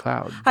gonna be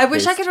cloud. I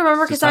wish I could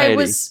remember, because I society.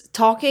 was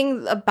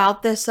talking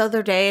about this the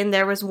other day, and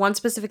there was one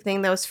specific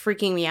thing that was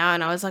freaking me out,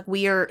 and I was like,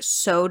 we are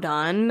so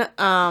done,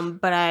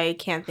 but I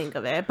can't think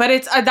of it. But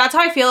it's that's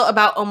how I feel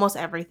about almost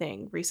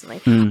everything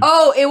recently.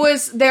 Oh,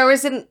 there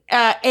was an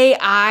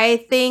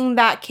AI thing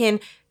that can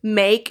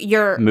make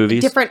your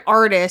Movies? different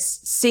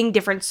artists sing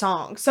different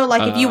songs. So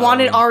like if you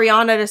wanted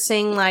Ariana to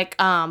sing like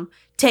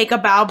Take a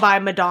Bow by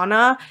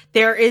Madonna,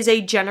 there is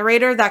a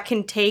generator that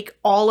can take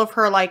all of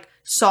her like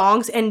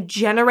songs and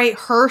generate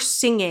her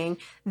singing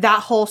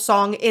that whole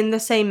song in the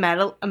same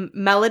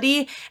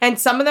melody. And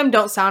some of them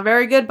don't sound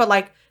very good, but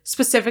like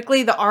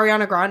specifically the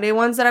Ariana Grande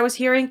ones that I was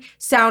hearing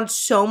sound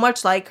so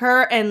much like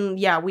her. And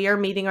yeah, we are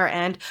meeting our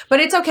end, but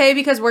it's okay,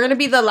 because we're going to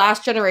be the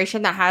last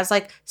generation that has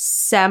like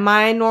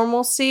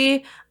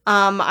semi-normalcy.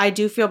 I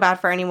do feel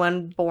bad for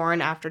anyone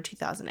born after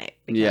 2008,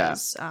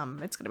 because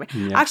it's gonna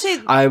be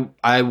actually.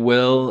 I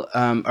will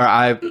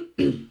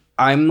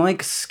I'm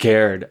like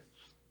scared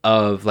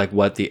of like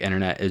what the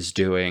internet is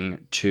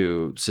doing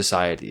to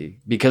society,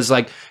 because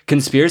like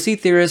conspiracy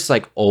theorists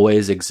like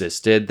always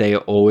existed. They've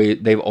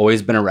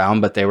always been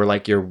around, but they were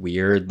like your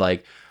weird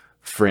like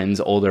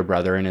friend's older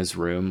brother in his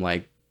room,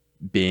 like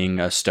being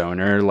a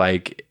stoner,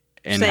 like,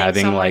 and Saying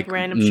having some, like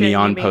random shit and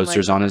neon being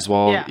posters like, on his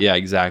wall. yeah. Yeah,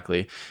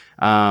 exactly.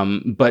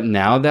 But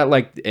now that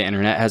like the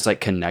internet has like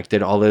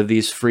connected all of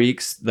these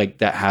freaks like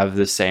that have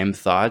the same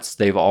thoughts,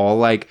 they've all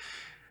like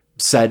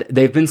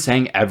they've been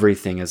saying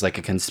everything is like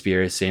a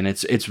conspiracy, and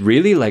it's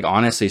really like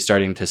honestly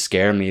starting to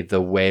scare me, the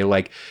way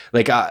like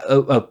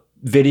a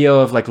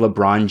video of like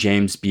LeBron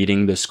James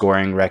beating the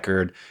scoring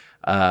record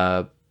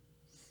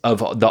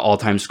of the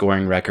all-time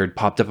scoring record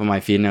popped up on my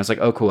feed, and I was like,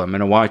 oh cool, I'm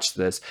gonna watch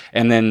this.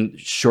 And then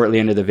shortly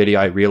into the video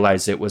I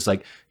realized it was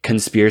like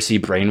conspiracy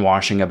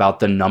brainwashing about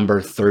the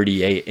number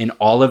 38, and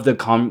all of the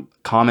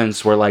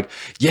comments were like,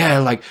 yeah,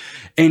 like,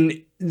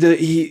 and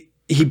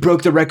he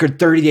broke the record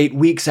 38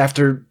 weeks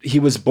after he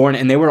was born,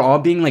 and they were all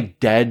being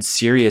like dead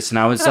serious, and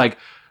I was like,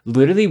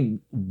 literally,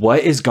 what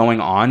is going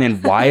on,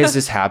 and why is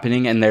this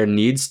happening? And there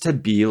needs to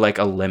be like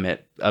a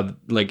limit of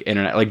like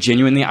internet. Like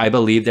genuinely, I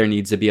believe there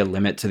needs to be a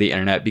limit to the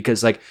internet,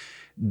 because like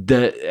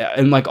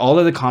and like all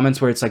of the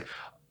comments where it's like,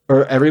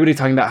 or everybody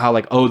talking about how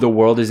like, oh, the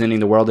world is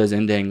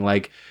ending,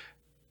 like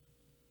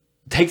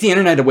take the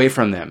internet away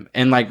from them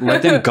and like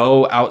let them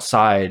go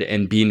outside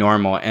and be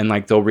normal, and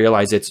like they'll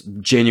realize it's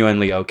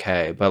genuinely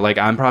okay. But like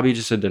I'm probably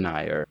just a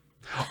denier.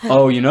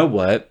 Oh, you know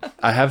what?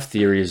 I have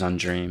theories on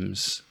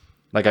dreams.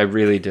 Like I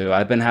really do.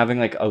 I've been having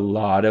like a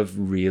lot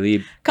of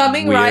really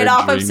coming weird right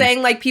off dreams. of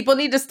saying like people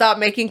need to stop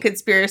making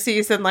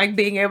conspiracies and like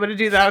being able to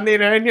do that on the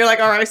internet, and you're like,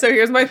 all right, so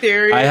here's my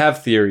theory. I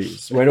have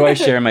theories. Where do I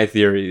share my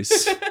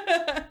theories? All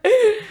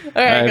right,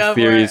 I go have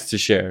for theories it. to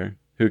share.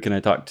 Who can I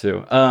talk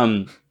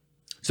to?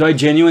 So I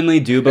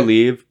genuinely do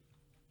believe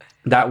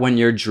that when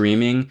you're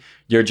dreaming,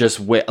 you're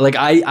just like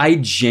I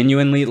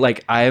genuinely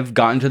like I've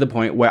gotten to the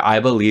point where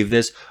I believe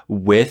this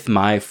with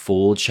my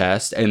full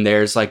chest, and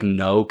there's like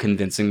no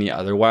convincing me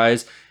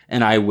otherwise.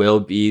 and I will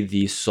be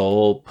the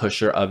sole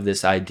pusher of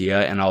this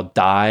idea, and I'll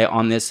die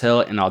on this hill,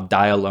 and I'll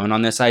die alone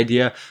on this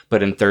idea.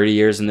 But in 30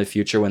 years in the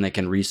future, when they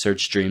can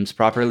research dreams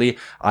properly,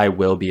 I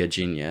will be a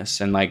genius.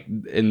 And like,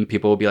 and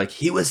people will be like,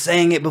 he was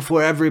saying it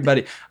before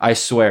everybody. I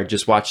swear,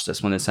 just watch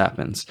this when this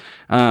happens.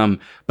 But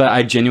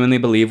I genuinely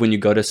believe when you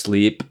go to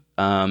sleep,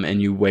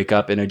 and you wake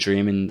up in a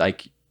dream, and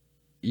like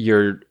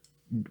you're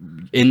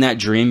in that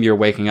dream, you're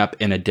waking up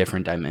in a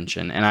different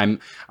dimension. And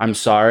I'm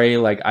sorry,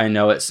 like I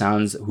know it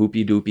sounds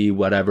hoopy doopy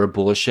whatever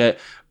bullshit,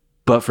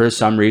 but for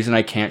some reason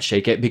I can't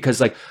shake it,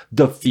 because like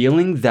the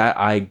feeling that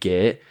I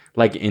get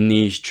like in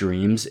these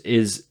dreams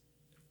is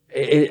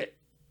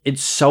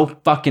it's so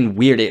fucking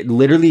weird. It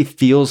literally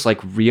feels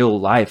like real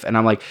life, and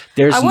I'm like,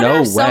 there's I wonder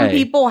no if way. some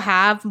people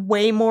have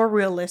way more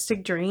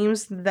realistic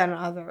dreams than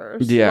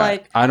others. Yeah,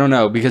 like I don't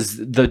know, because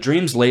the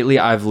dreams lately,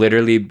 I've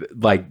literally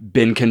like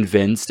been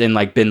convinced and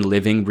like been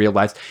living real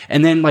life.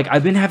 And then like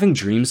I've been having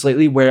dreams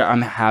lately where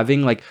I'm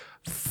having like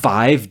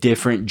 5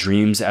 different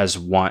dreams at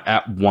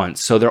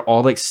once. So they're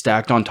all like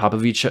stacked on top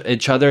of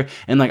each other.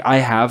 And like I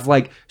have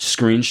like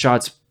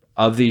screenshots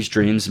of these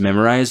dreams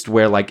memorized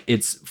where like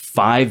it's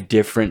 5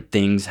 different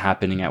things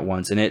happening at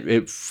once, and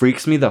it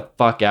freaks me the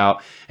fuck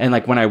out. And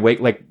like when I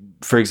wake, like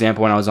for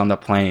example, when I was on the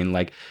plane,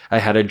 like I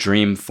had a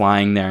dream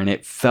flying there, and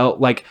it felt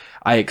like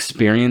I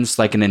experienced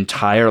like an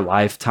entire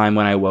lifetime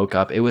when I woke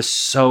up. It was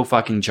so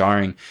fucking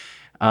jarring.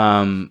 But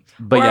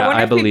or yeah,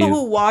 I I believe people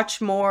who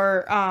watch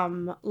more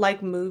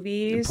like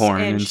movies,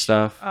 porn and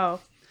stuff.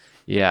 Oh,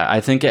 Yeah, I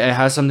think it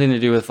has something to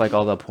do with like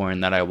all the porn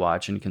that I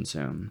watch and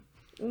consume.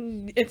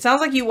 it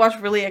sounds like you watch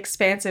really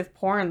expansive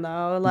porn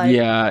though. Like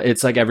Yeah,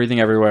 it's like everything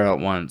everywhere at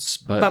once,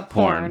 but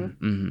porn.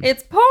 Mhm.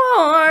 It's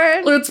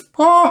porn. It's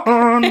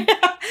porn.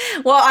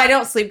 Well, I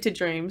don't sleep to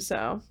dream,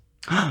 so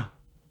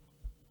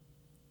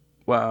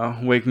Wow,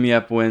 wake me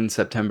up when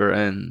September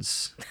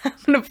ends. I'm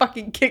gonna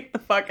fucking kick the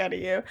fuck out of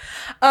you.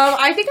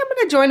 I think I'm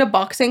gonna join a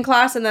boxing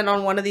class and then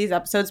on one of these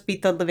episodes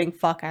beat the living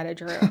fuck out of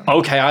Drew.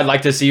 Okay, I'd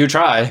like to see you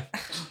try.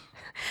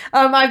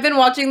 I've been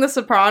watching The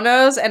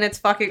Sopranos and it's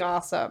fucking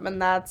awesome,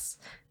 and that's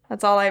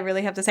all I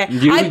really have to say.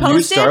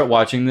 You start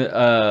watching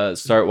the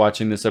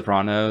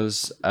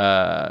Sopranos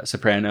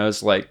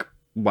like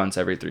once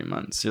every 3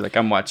 months. You're like,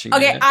 I'm watching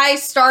Okay, it. I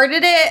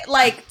started it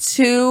like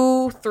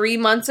 2-3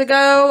 months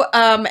ago,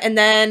 and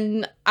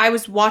then I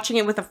was watching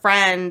it with a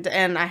friend,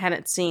 and I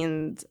hadn't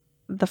seen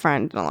the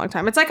friend in a long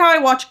time. It's like how I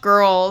watch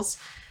Girls.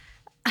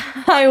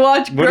 I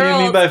watch Girls. What do you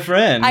mean by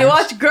friend? I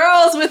watch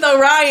Girls with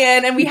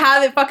Orion, and we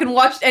haven't fucking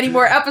watched any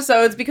more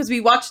episodes because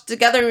we watched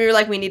together, and we were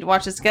like, we need to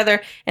watch this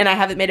together, and I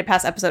haven't made it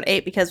past episode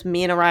 8 because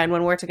me and Orion,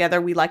 when we're together,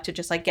 we like to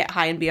just like get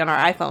high and be on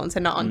our iPhones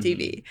and not on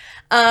TV.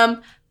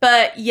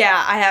 But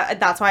yeah,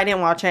 that's why I didn't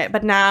watch it.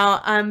 But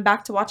now I'm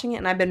back to watching it,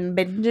 and I've been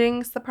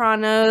binging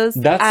Sopranos.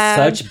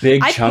 That's such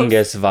big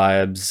Chungus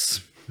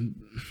vibes.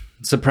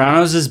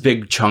 Sopranos is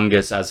big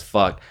Chungus as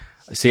fuck.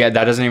 See, that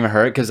doesn't even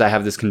hurt because I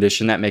have this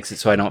condition that makes it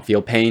so I don't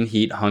feel pain,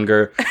 heat,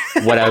 hunger,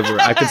 whatever.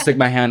 I could stick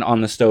my hand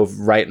on the stove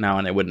right now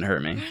and it wouldn't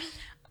hurt me.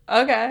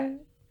 Okay.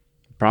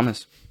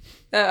 Promise.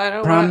 I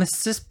don't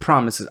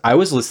Promises. I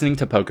was listening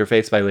to Poker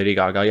Face by Lady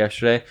Gaga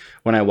yesterday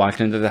when I walked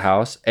into the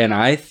house, and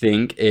I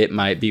think it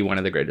might be one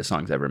of the greatest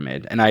songs ever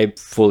made. And I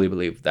fully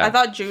believe that. I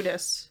thought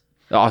Judas.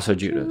 Also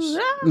Judas.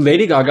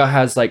 Lady Gaga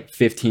has like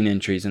 15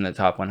 entries in the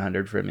top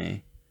 100 for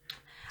me.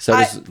 So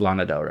does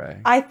Lana Del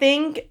Rey. I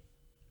think...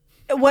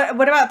 What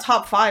about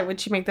top 5? Would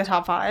she make the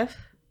top 5?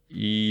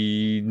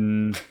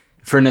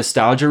 For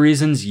nostalgia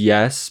reasons,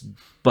 yes,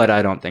 but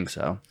I don't think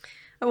so.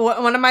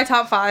 One of my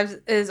top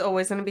 5s is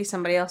always going to be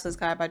Somebody Else's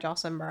Guy by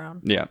Jocelyn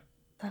Brown. Yeah.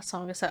 That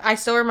song is so... I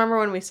still remember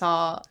when we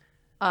saw...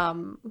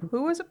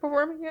 who was it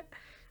performing it?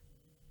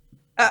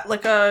 At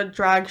like a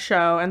drag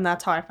show, and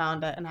that's how I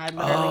found it. And I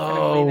literally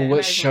couldn't believe it.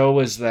 What show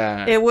was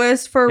that? It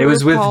was for It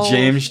was with RuPaul's.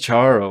 James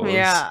Charles.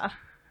 Yeah.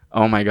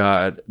 Oh my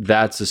god.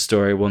 That's a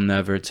story we'll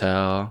never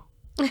tell.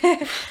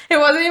 It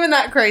wasn't even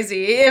that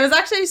crazy. It was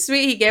actually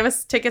sweet. He gave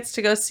us tickets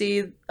to go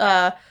see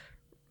not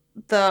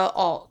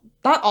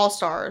All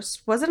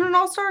Stars. Was it an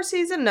All Star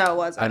season? No, it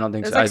wasn't. I don't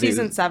think it was so. like I think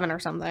season 7 or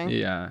something.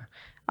 Yeah.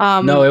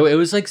 No, it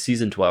was like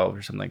season 12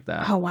 or something like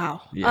that. Oh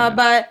wow. Yeah.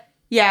 But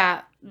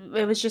yeah,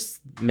 it was just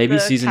Maybe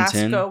the season cast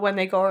 10. when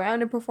they go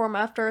around and perform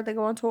after they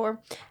go on tour,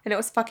 and it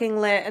was fucking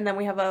lit. And then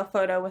we have a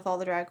photo with all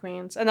the drag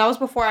queens, and that was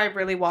before I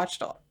really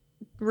watched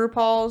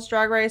RuPaul's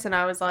Drag Race, and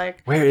I was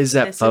like, where is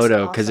that this is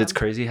photo? Because awesome. it's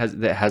crazy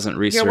that hasn't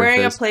resurfaced. You're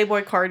wearing a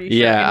Playboy Cardi shirt.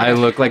 Yeah, I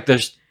look like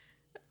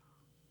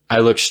I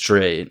look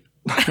straight,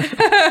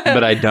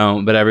 but I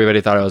don't. But everybody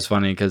thought it was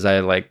funny because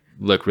I like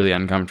look really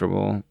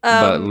uncomfortable.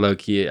 But low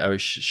key, I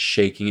was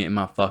shaking it in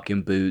my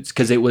fucking boots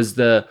because it was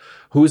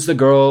who's the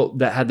girl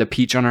that had the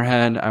peach on her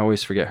head? I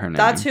always forget her name.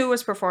 That's who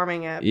was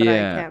performing it, but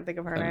Yeah. I can't think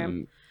of her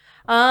name.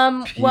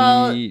 Peach.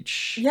 Well,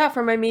 yeah,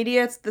 for my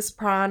media, it's The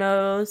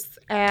Sopranos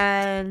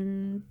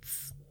and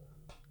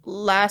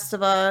Last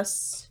of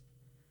Us.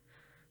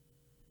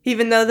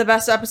 Even though the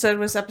best episode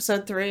was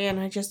episode 3, and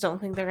I just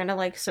don't think they're gonna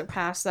like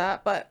surpass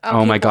that. But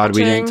oh my god,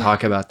 we didn't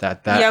talk about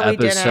that. That Yeah, we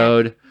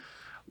episode.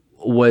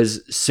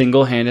 was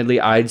single-handedly,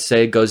 I'd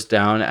say, goes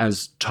down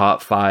as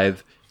top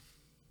 5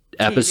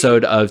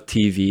 episode of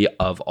TV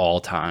of all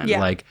time. Yeah.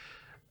 Like,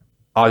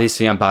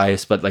 obviously I'm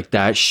biased, but like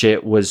that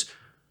shit was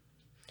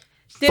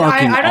I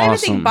fucking don't even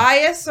awesome. think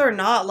bias or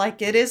not,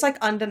 like it is like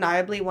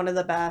undeniably one of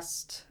the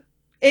best.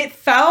 It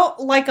felt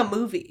like a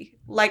movie.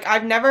 Like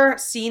I've never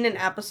seen an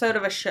episode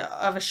of a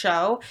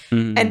show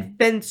Mhm. and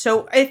been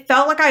so. It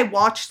felt like I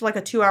watched like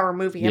a 2-hour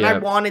movie, and I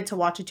Yep. wanted to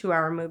watch a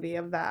 2-hour movie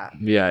of that.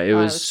 Yeah, it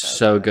was was so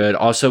so good. good.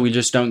 Also, we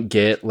just don't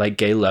get like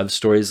gay love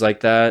stories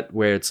like that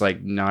where it's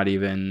like not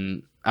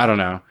even, I don't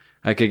know.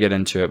 I could get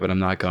into it, but I'm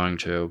not going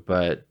to.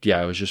 But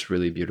yeah, it was just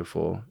really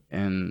beautiful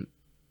and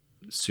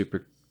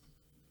super.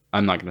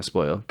 I'm not going to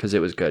spoil because it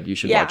was good. You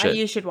should watch it.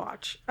 You should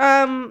watch.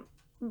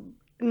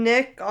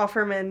 Nick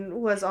Offerman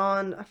was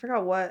on, I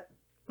forgot what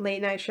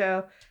late night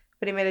show,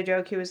 but he made a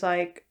joke. He was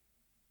like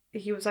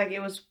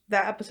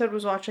that episode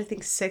was watched I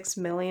think 6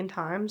 million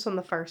times on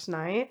the first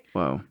night.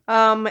 Whoa.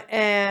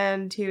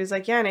 And he was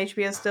like, yeah, and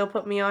HBO still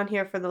put me on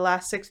here for the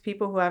last 6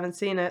 people who haven't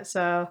seen it.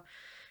 So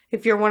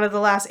if you're one of the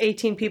last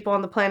 18 people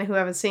on the planet who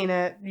haven't seen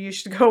it, you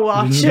should go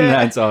watch it.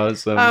 That's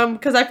awesome.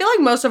 Because I feel like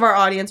most of our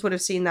audience would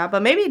have seen that,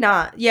 but maybe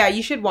not. Yeah,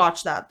 you should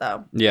watch that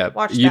though. Yeah,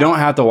 Watch you that. don't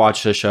have to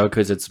watch the show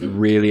because it's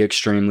really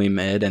extremely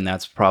mid, and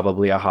that's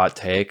probably a hot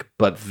take.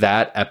 But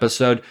that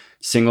episode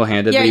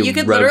single-handedly, Yeah, you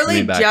could roped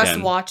literally me back just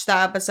in. watch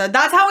that episode.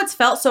 That's how it's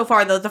felt so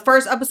far, though. The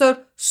first episode,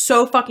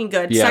 so fucking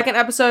good. Yeah. Second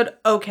episode,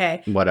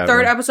 okay. Whatever.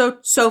 Third episode,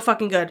 so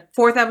fucking good.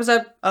 Fourth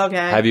episode, okay.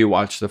 Have you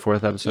watched the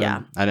 4th episode?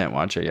 Yeah. I didn't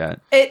watch it yet.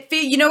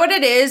 You know what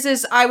it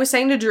is I was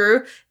saying to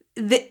Drew,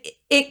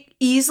 it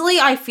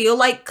easily, I feel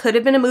like, could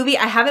have been a movie.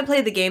 I haven't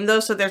played the game, though,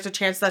 so there's a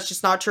chance that's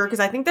just not true,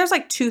 because I think there's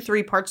like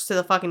 2-3 parts to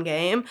the fucking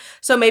game.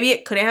 So maybe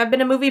it couldn't have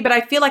been a movie, but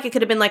I feel like it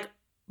could have been like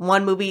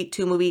 1 movie,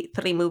 2 movie,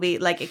 3 movie.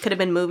 Like, it could have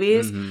been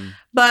movies. Mhm.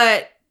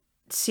 But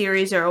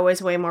series are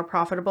always way more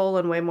profitable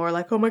and way more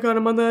like, oh my god,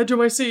 I'm on the edge of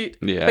my seat.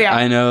 Yeah. But yeah.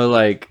 I know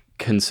like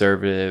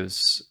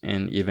conservatives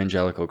and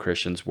evangelical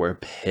Christians were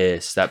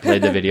pissed that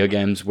played the video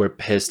games were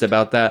pissed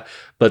about that,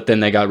 but then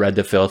they got read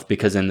to filth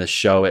because in the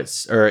show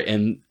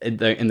in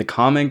the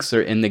comics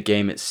or in the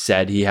game it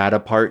said he had a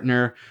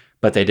partner,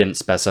 but they didn't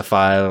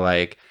specify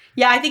like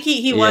Yeah, I think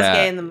he was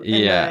gay in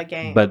the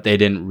game. but they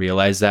didn't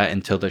realize that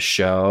until the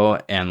show,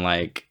 and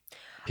like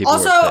people were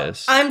also,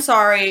 pissed. I'm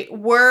sorry,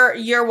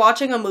 you're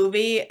watching a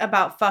movie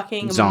about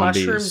fucking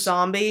Zombies. mushroom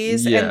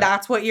zombies, Yeah. and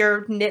that's what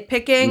you're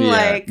nitpicking? Yeah,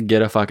 Like,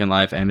 get a fucking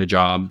life and a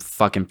job,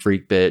 fucking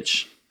freak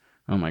bitch.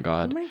 Oh my oh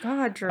god. my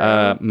god, Drew.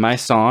 My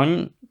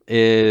song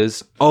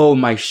is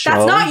my show.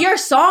 That's not your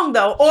song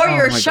though, or Oh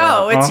your my show.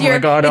 God. It's Oh my your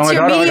God. Oh it's my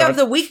your God. Oh my media God. of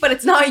the week, but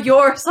it's not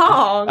your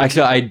song.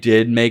 Actually, I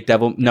did make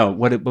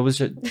what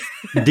was it?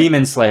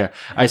 Demon Slayer.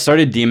 I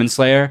started Demon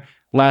Slayer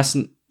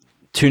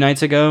 2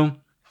 nights ago.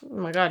 Oh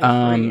my god, you're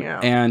freaking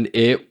out. And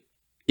it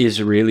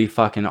is really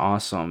fucking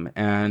awesome.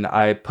 And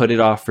I put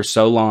it off for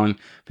so long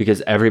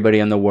because everybody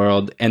in the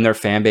world and their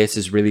fan base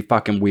is really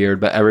fucking weird.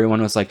 But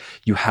everyone was like,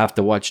 you have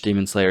to watch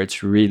Demon Slayer.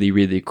 It's really,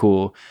 really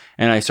cool.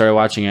 And I started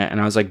watching it and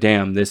I was like,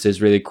 damn, this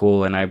is really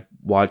cool. And I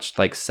watched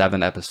like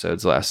 7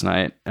 episodes last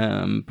night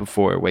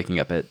before waking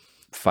up at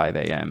 5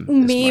 a.m.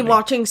 Me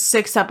watching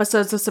 6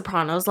 episodes of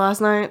Sopranos last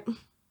night.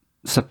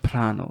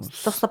 Sopranos.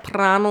 The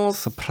Sopranos.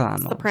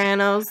 Sopranos.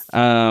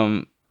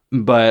 Sopranos.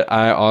 But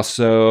I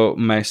also,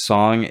 my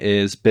song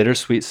is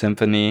Bittersweet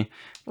Symphony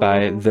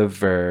by Ooh. The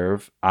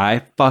Verve.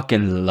 I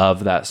fucking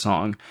love that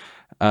song.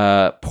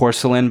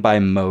 Porcelain by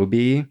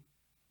Moby.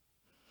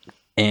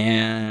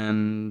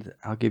 And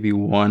I'll give you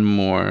one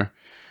more.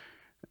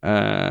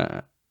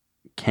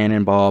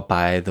 Cannonball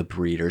by The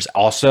Breeders.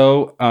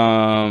 Also,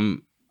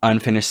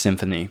 Unfinished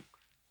Symphony.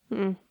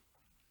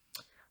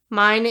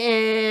 Mine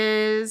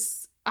is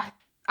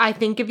I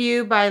Think of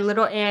You by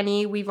Little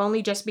Annie. We've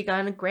only just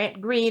begun.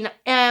 Grant Green.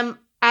 At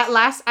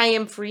Last I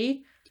Am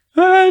Free.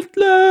 At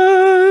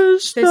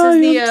last, This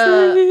is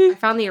I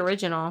found the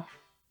original.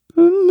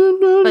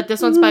 But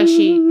this one's by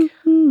Chic.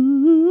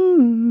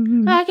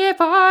 I can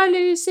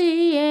finally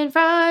see in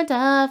front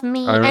of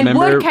me. I And remember-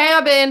 Wood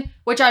Cabin,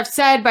 which I've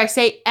said by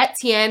Saint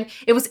Etienne.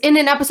 It was in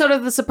an episode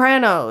of The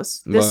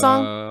Sopranos. This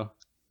song.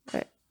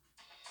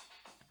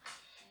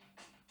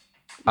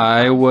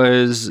 I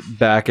was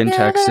back in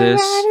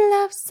Texas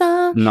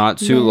not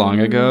too long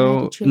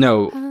ago.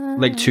 No,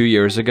 like 2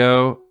 years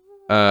ago.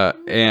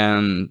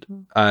 And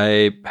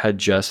I had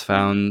just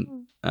found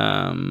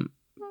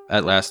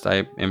At Last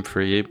I Am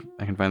Free.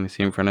 I can finally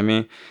see in front of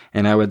me.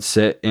 And I would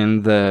sit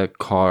in the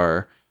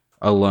car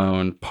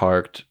alone,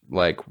 parked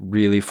like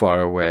really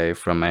far away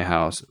from my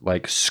house,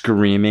 like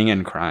screaming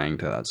and crying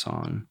to that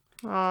song.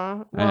 Aw,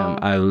 And well,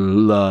 I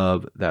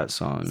love that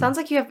song. sounds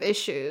like you have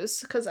issues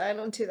because I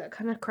don't do that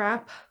kind of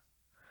crap.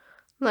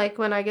 Like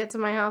when I get to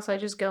my house, I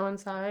just go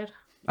inside.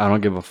 I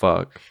don't give a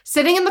fuck.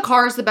 Sitting in the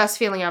car is the best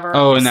feeling ever.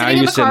 Oh, now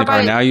Sitting you sit in the car.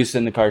 by- Now you sit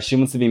in the car. She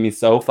wants to be me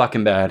so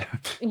fucking bad.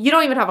 You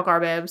don't even have a car,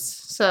 babes.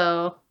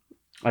 So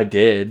I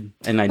did.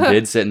 And I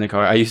did sit in the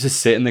car. I used to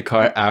sit in the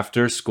car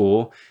after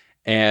school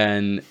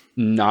and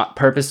not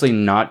purposely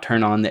not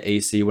turn on the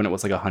AC when it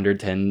was like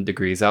 110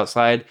 degrees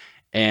outside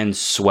and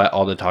sweat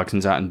all the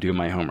toxins out and do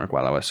my homework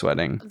while I was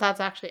sweating. That's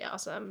actually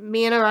awesome.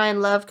 Me and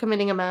Orion love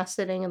committing a mass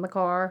sitting in the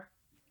car.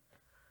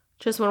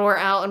 Just when we're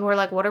out and we're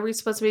like, what are we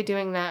supposed to be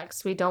doing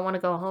next? We don't want to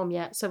go home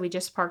yet, so we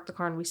just park the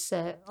car and we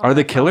sit. Are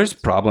the Killers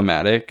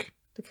problematic?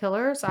 The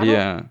Killers?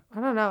 Yeah.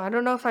 I don't know. I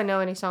don't know if I know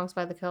any songs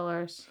by the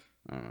Killers.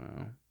 I don't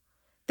know.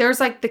 There's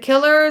like the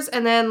Killers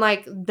and then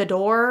like the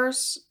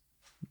Doors.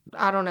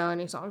 I don't know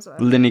any songs by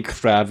them. Lenny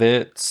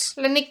Kravitz.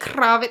 Lenny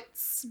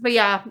Kravitz. But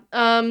yeah,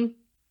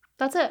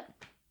 that's it.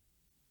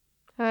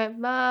 All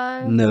right,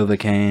 bye.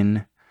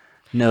 Novocaine.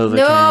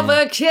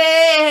 Novocaine.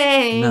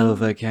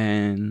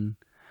 Novocaine.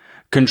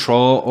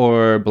 Control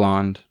or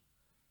Blonde?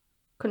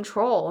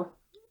 Control.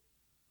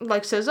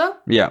 Like SZA?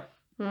 Yeah.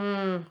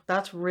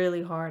 That's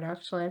really hard,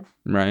 actually.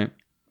 Right.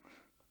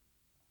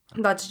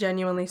 That's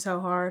genuinely so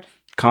hard.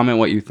 Comment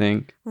what you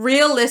think.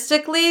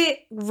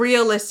 Realistically,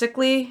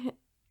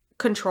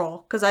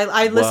 Control. Because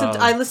I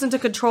listen to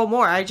Control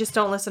more. I just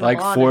don't listen to like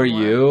Blonde for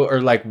anymore. you,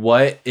 or like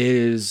what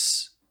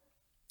is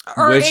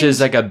Or which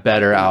is like a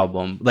better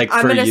album? Like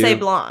I'm for gonna you. say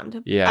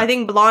Blonde. Yeah. I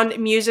think Blonde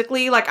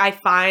musically, like I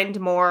find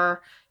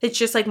more. It's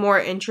just like more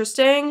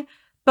interesting.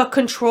 But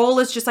Control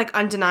is just like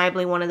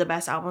undeniably one of the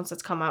best albums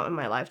that's come out in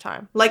my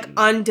lifetime. Like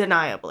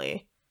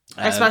undeniably,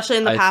 especially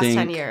in the past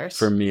 10 years.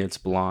 For me, it's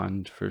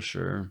Blonde for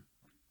sure.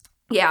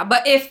 Yeah,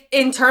 but if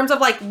in terms of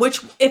like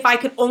if I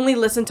could only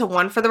listen to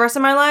one for the rest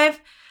of my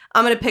life,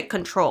 I'm gonna pick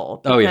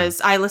Control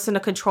because I listen to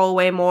Control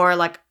way more.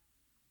 Like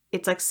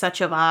it's like such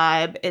a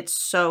vibe. It's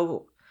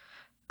so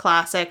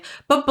classic.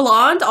 But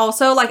Blonde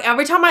also, like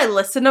every time I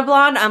listen to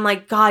Blonde, I'm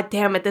like, God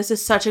damn it, this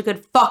is such a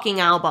good fucking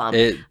album.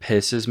 It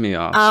pisses me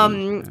off.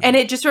 And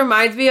it just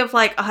reminds me of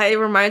like it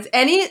reminds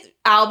any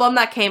album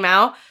that came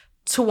out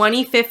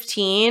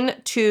 2015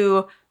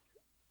 to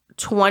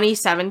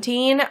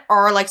 2017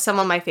 are like some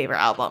of my favorite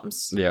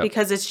albums. Yeah.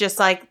 Because it's just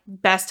like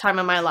best time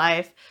of my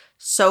life.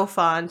 So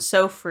fun,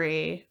 so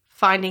free,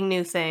 finding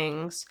new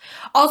things.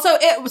 Also,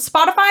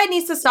 Spotify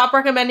needs to stop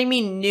recommending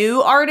me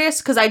new artists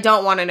because I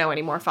don't want to know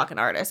any more fucking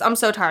artists. I'm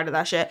so tired of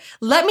that shit.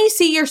 Let me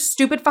see your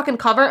stupid fucking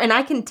cover and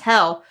I can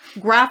tell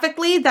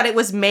graphically that it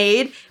was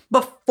made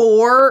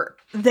before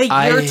the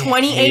year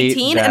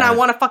 2018 and I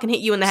want to fucking hit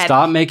you in the head.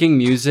 Stop making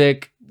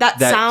music that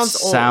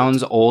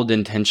sounds old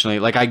intentionally.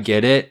 Like I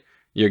get it.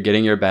 You're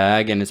getting your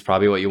bag and it's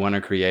probably what you want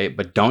to create,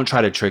 but don't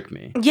try to trick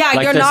me. Yeah,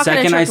 like you're not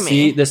going to trick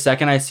me. The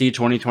second I see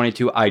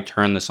 2022, I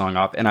turn the song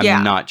off and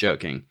I'm not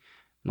joking.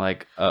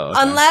 Like, oh. Okay.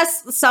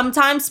 Unless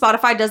sometimes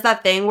Spotify does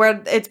that thing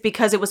where it's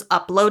because it was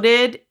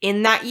uploaded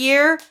in that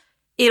year,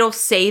 it'll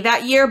say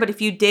that year, but if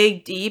you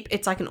dig deep,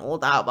 it's like an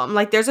old album.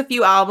 Like there's a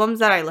few albums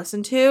that I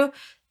listen to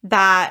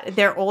that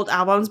they're old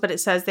albums, but it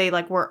says they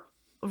like were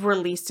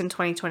released in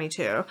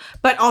 2022.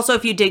 But also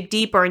if you dig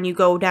deeper and you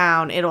go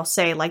down, it'll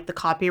say like the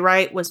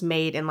copyright was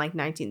made in like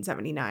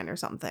 1979 or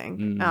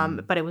something.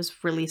 But it was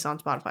released on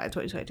Spotify in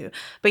 2022.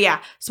 But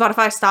yeah,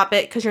 Spotify, stop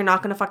it because you're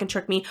not gonna fucking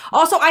trick me.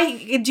 Also,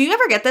 do you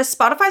ever get this?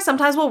 Spotify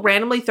sometimes will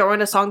randomly throw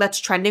in a song that's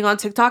trending on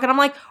TikTok and I'm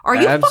like, are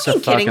you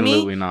fucking kidding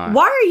me? Not.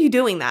 Why are you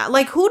doing that?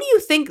 Like, who do you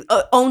think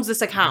owns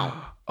this account?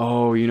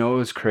 Oh, you know what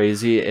was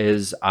crazy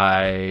is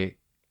I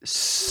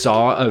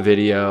saw a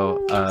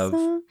video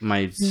of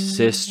my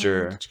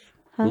sister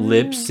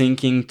lip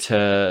syncing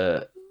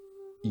to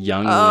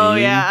Young Lean. Oh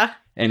yeah.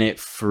 And it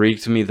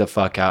freaked me the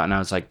fuck out. And I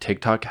was like,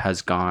 TikTok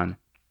has gone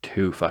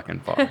too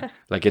fucking far.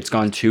 Like it's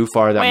gone too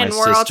far that when my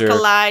worlds sister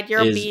collide,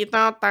 your is beat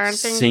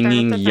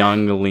singing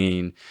Young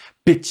Lean.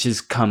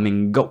 Bitches come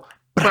and go.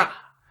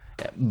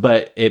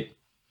 But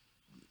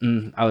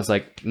I was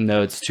like,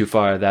 no, it's too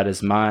far. That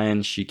is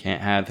mine. She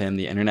can't have him.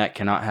 The internet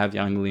cannot have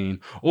Young Lean.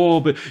 Oh,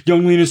 but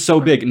Young Lean is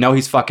so big. No,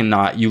 he's fucking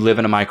not. You live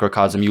in a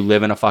microcosm. You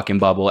live in a fucking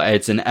bubble.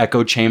 It's an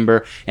echo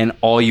chamber, and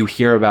all you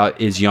hear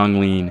about is Young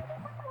Lean.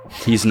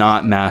 He's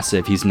not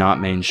massive. He's not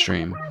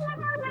mainstream.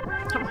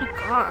 Oh my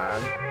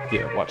god.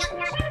 Here, watch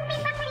this.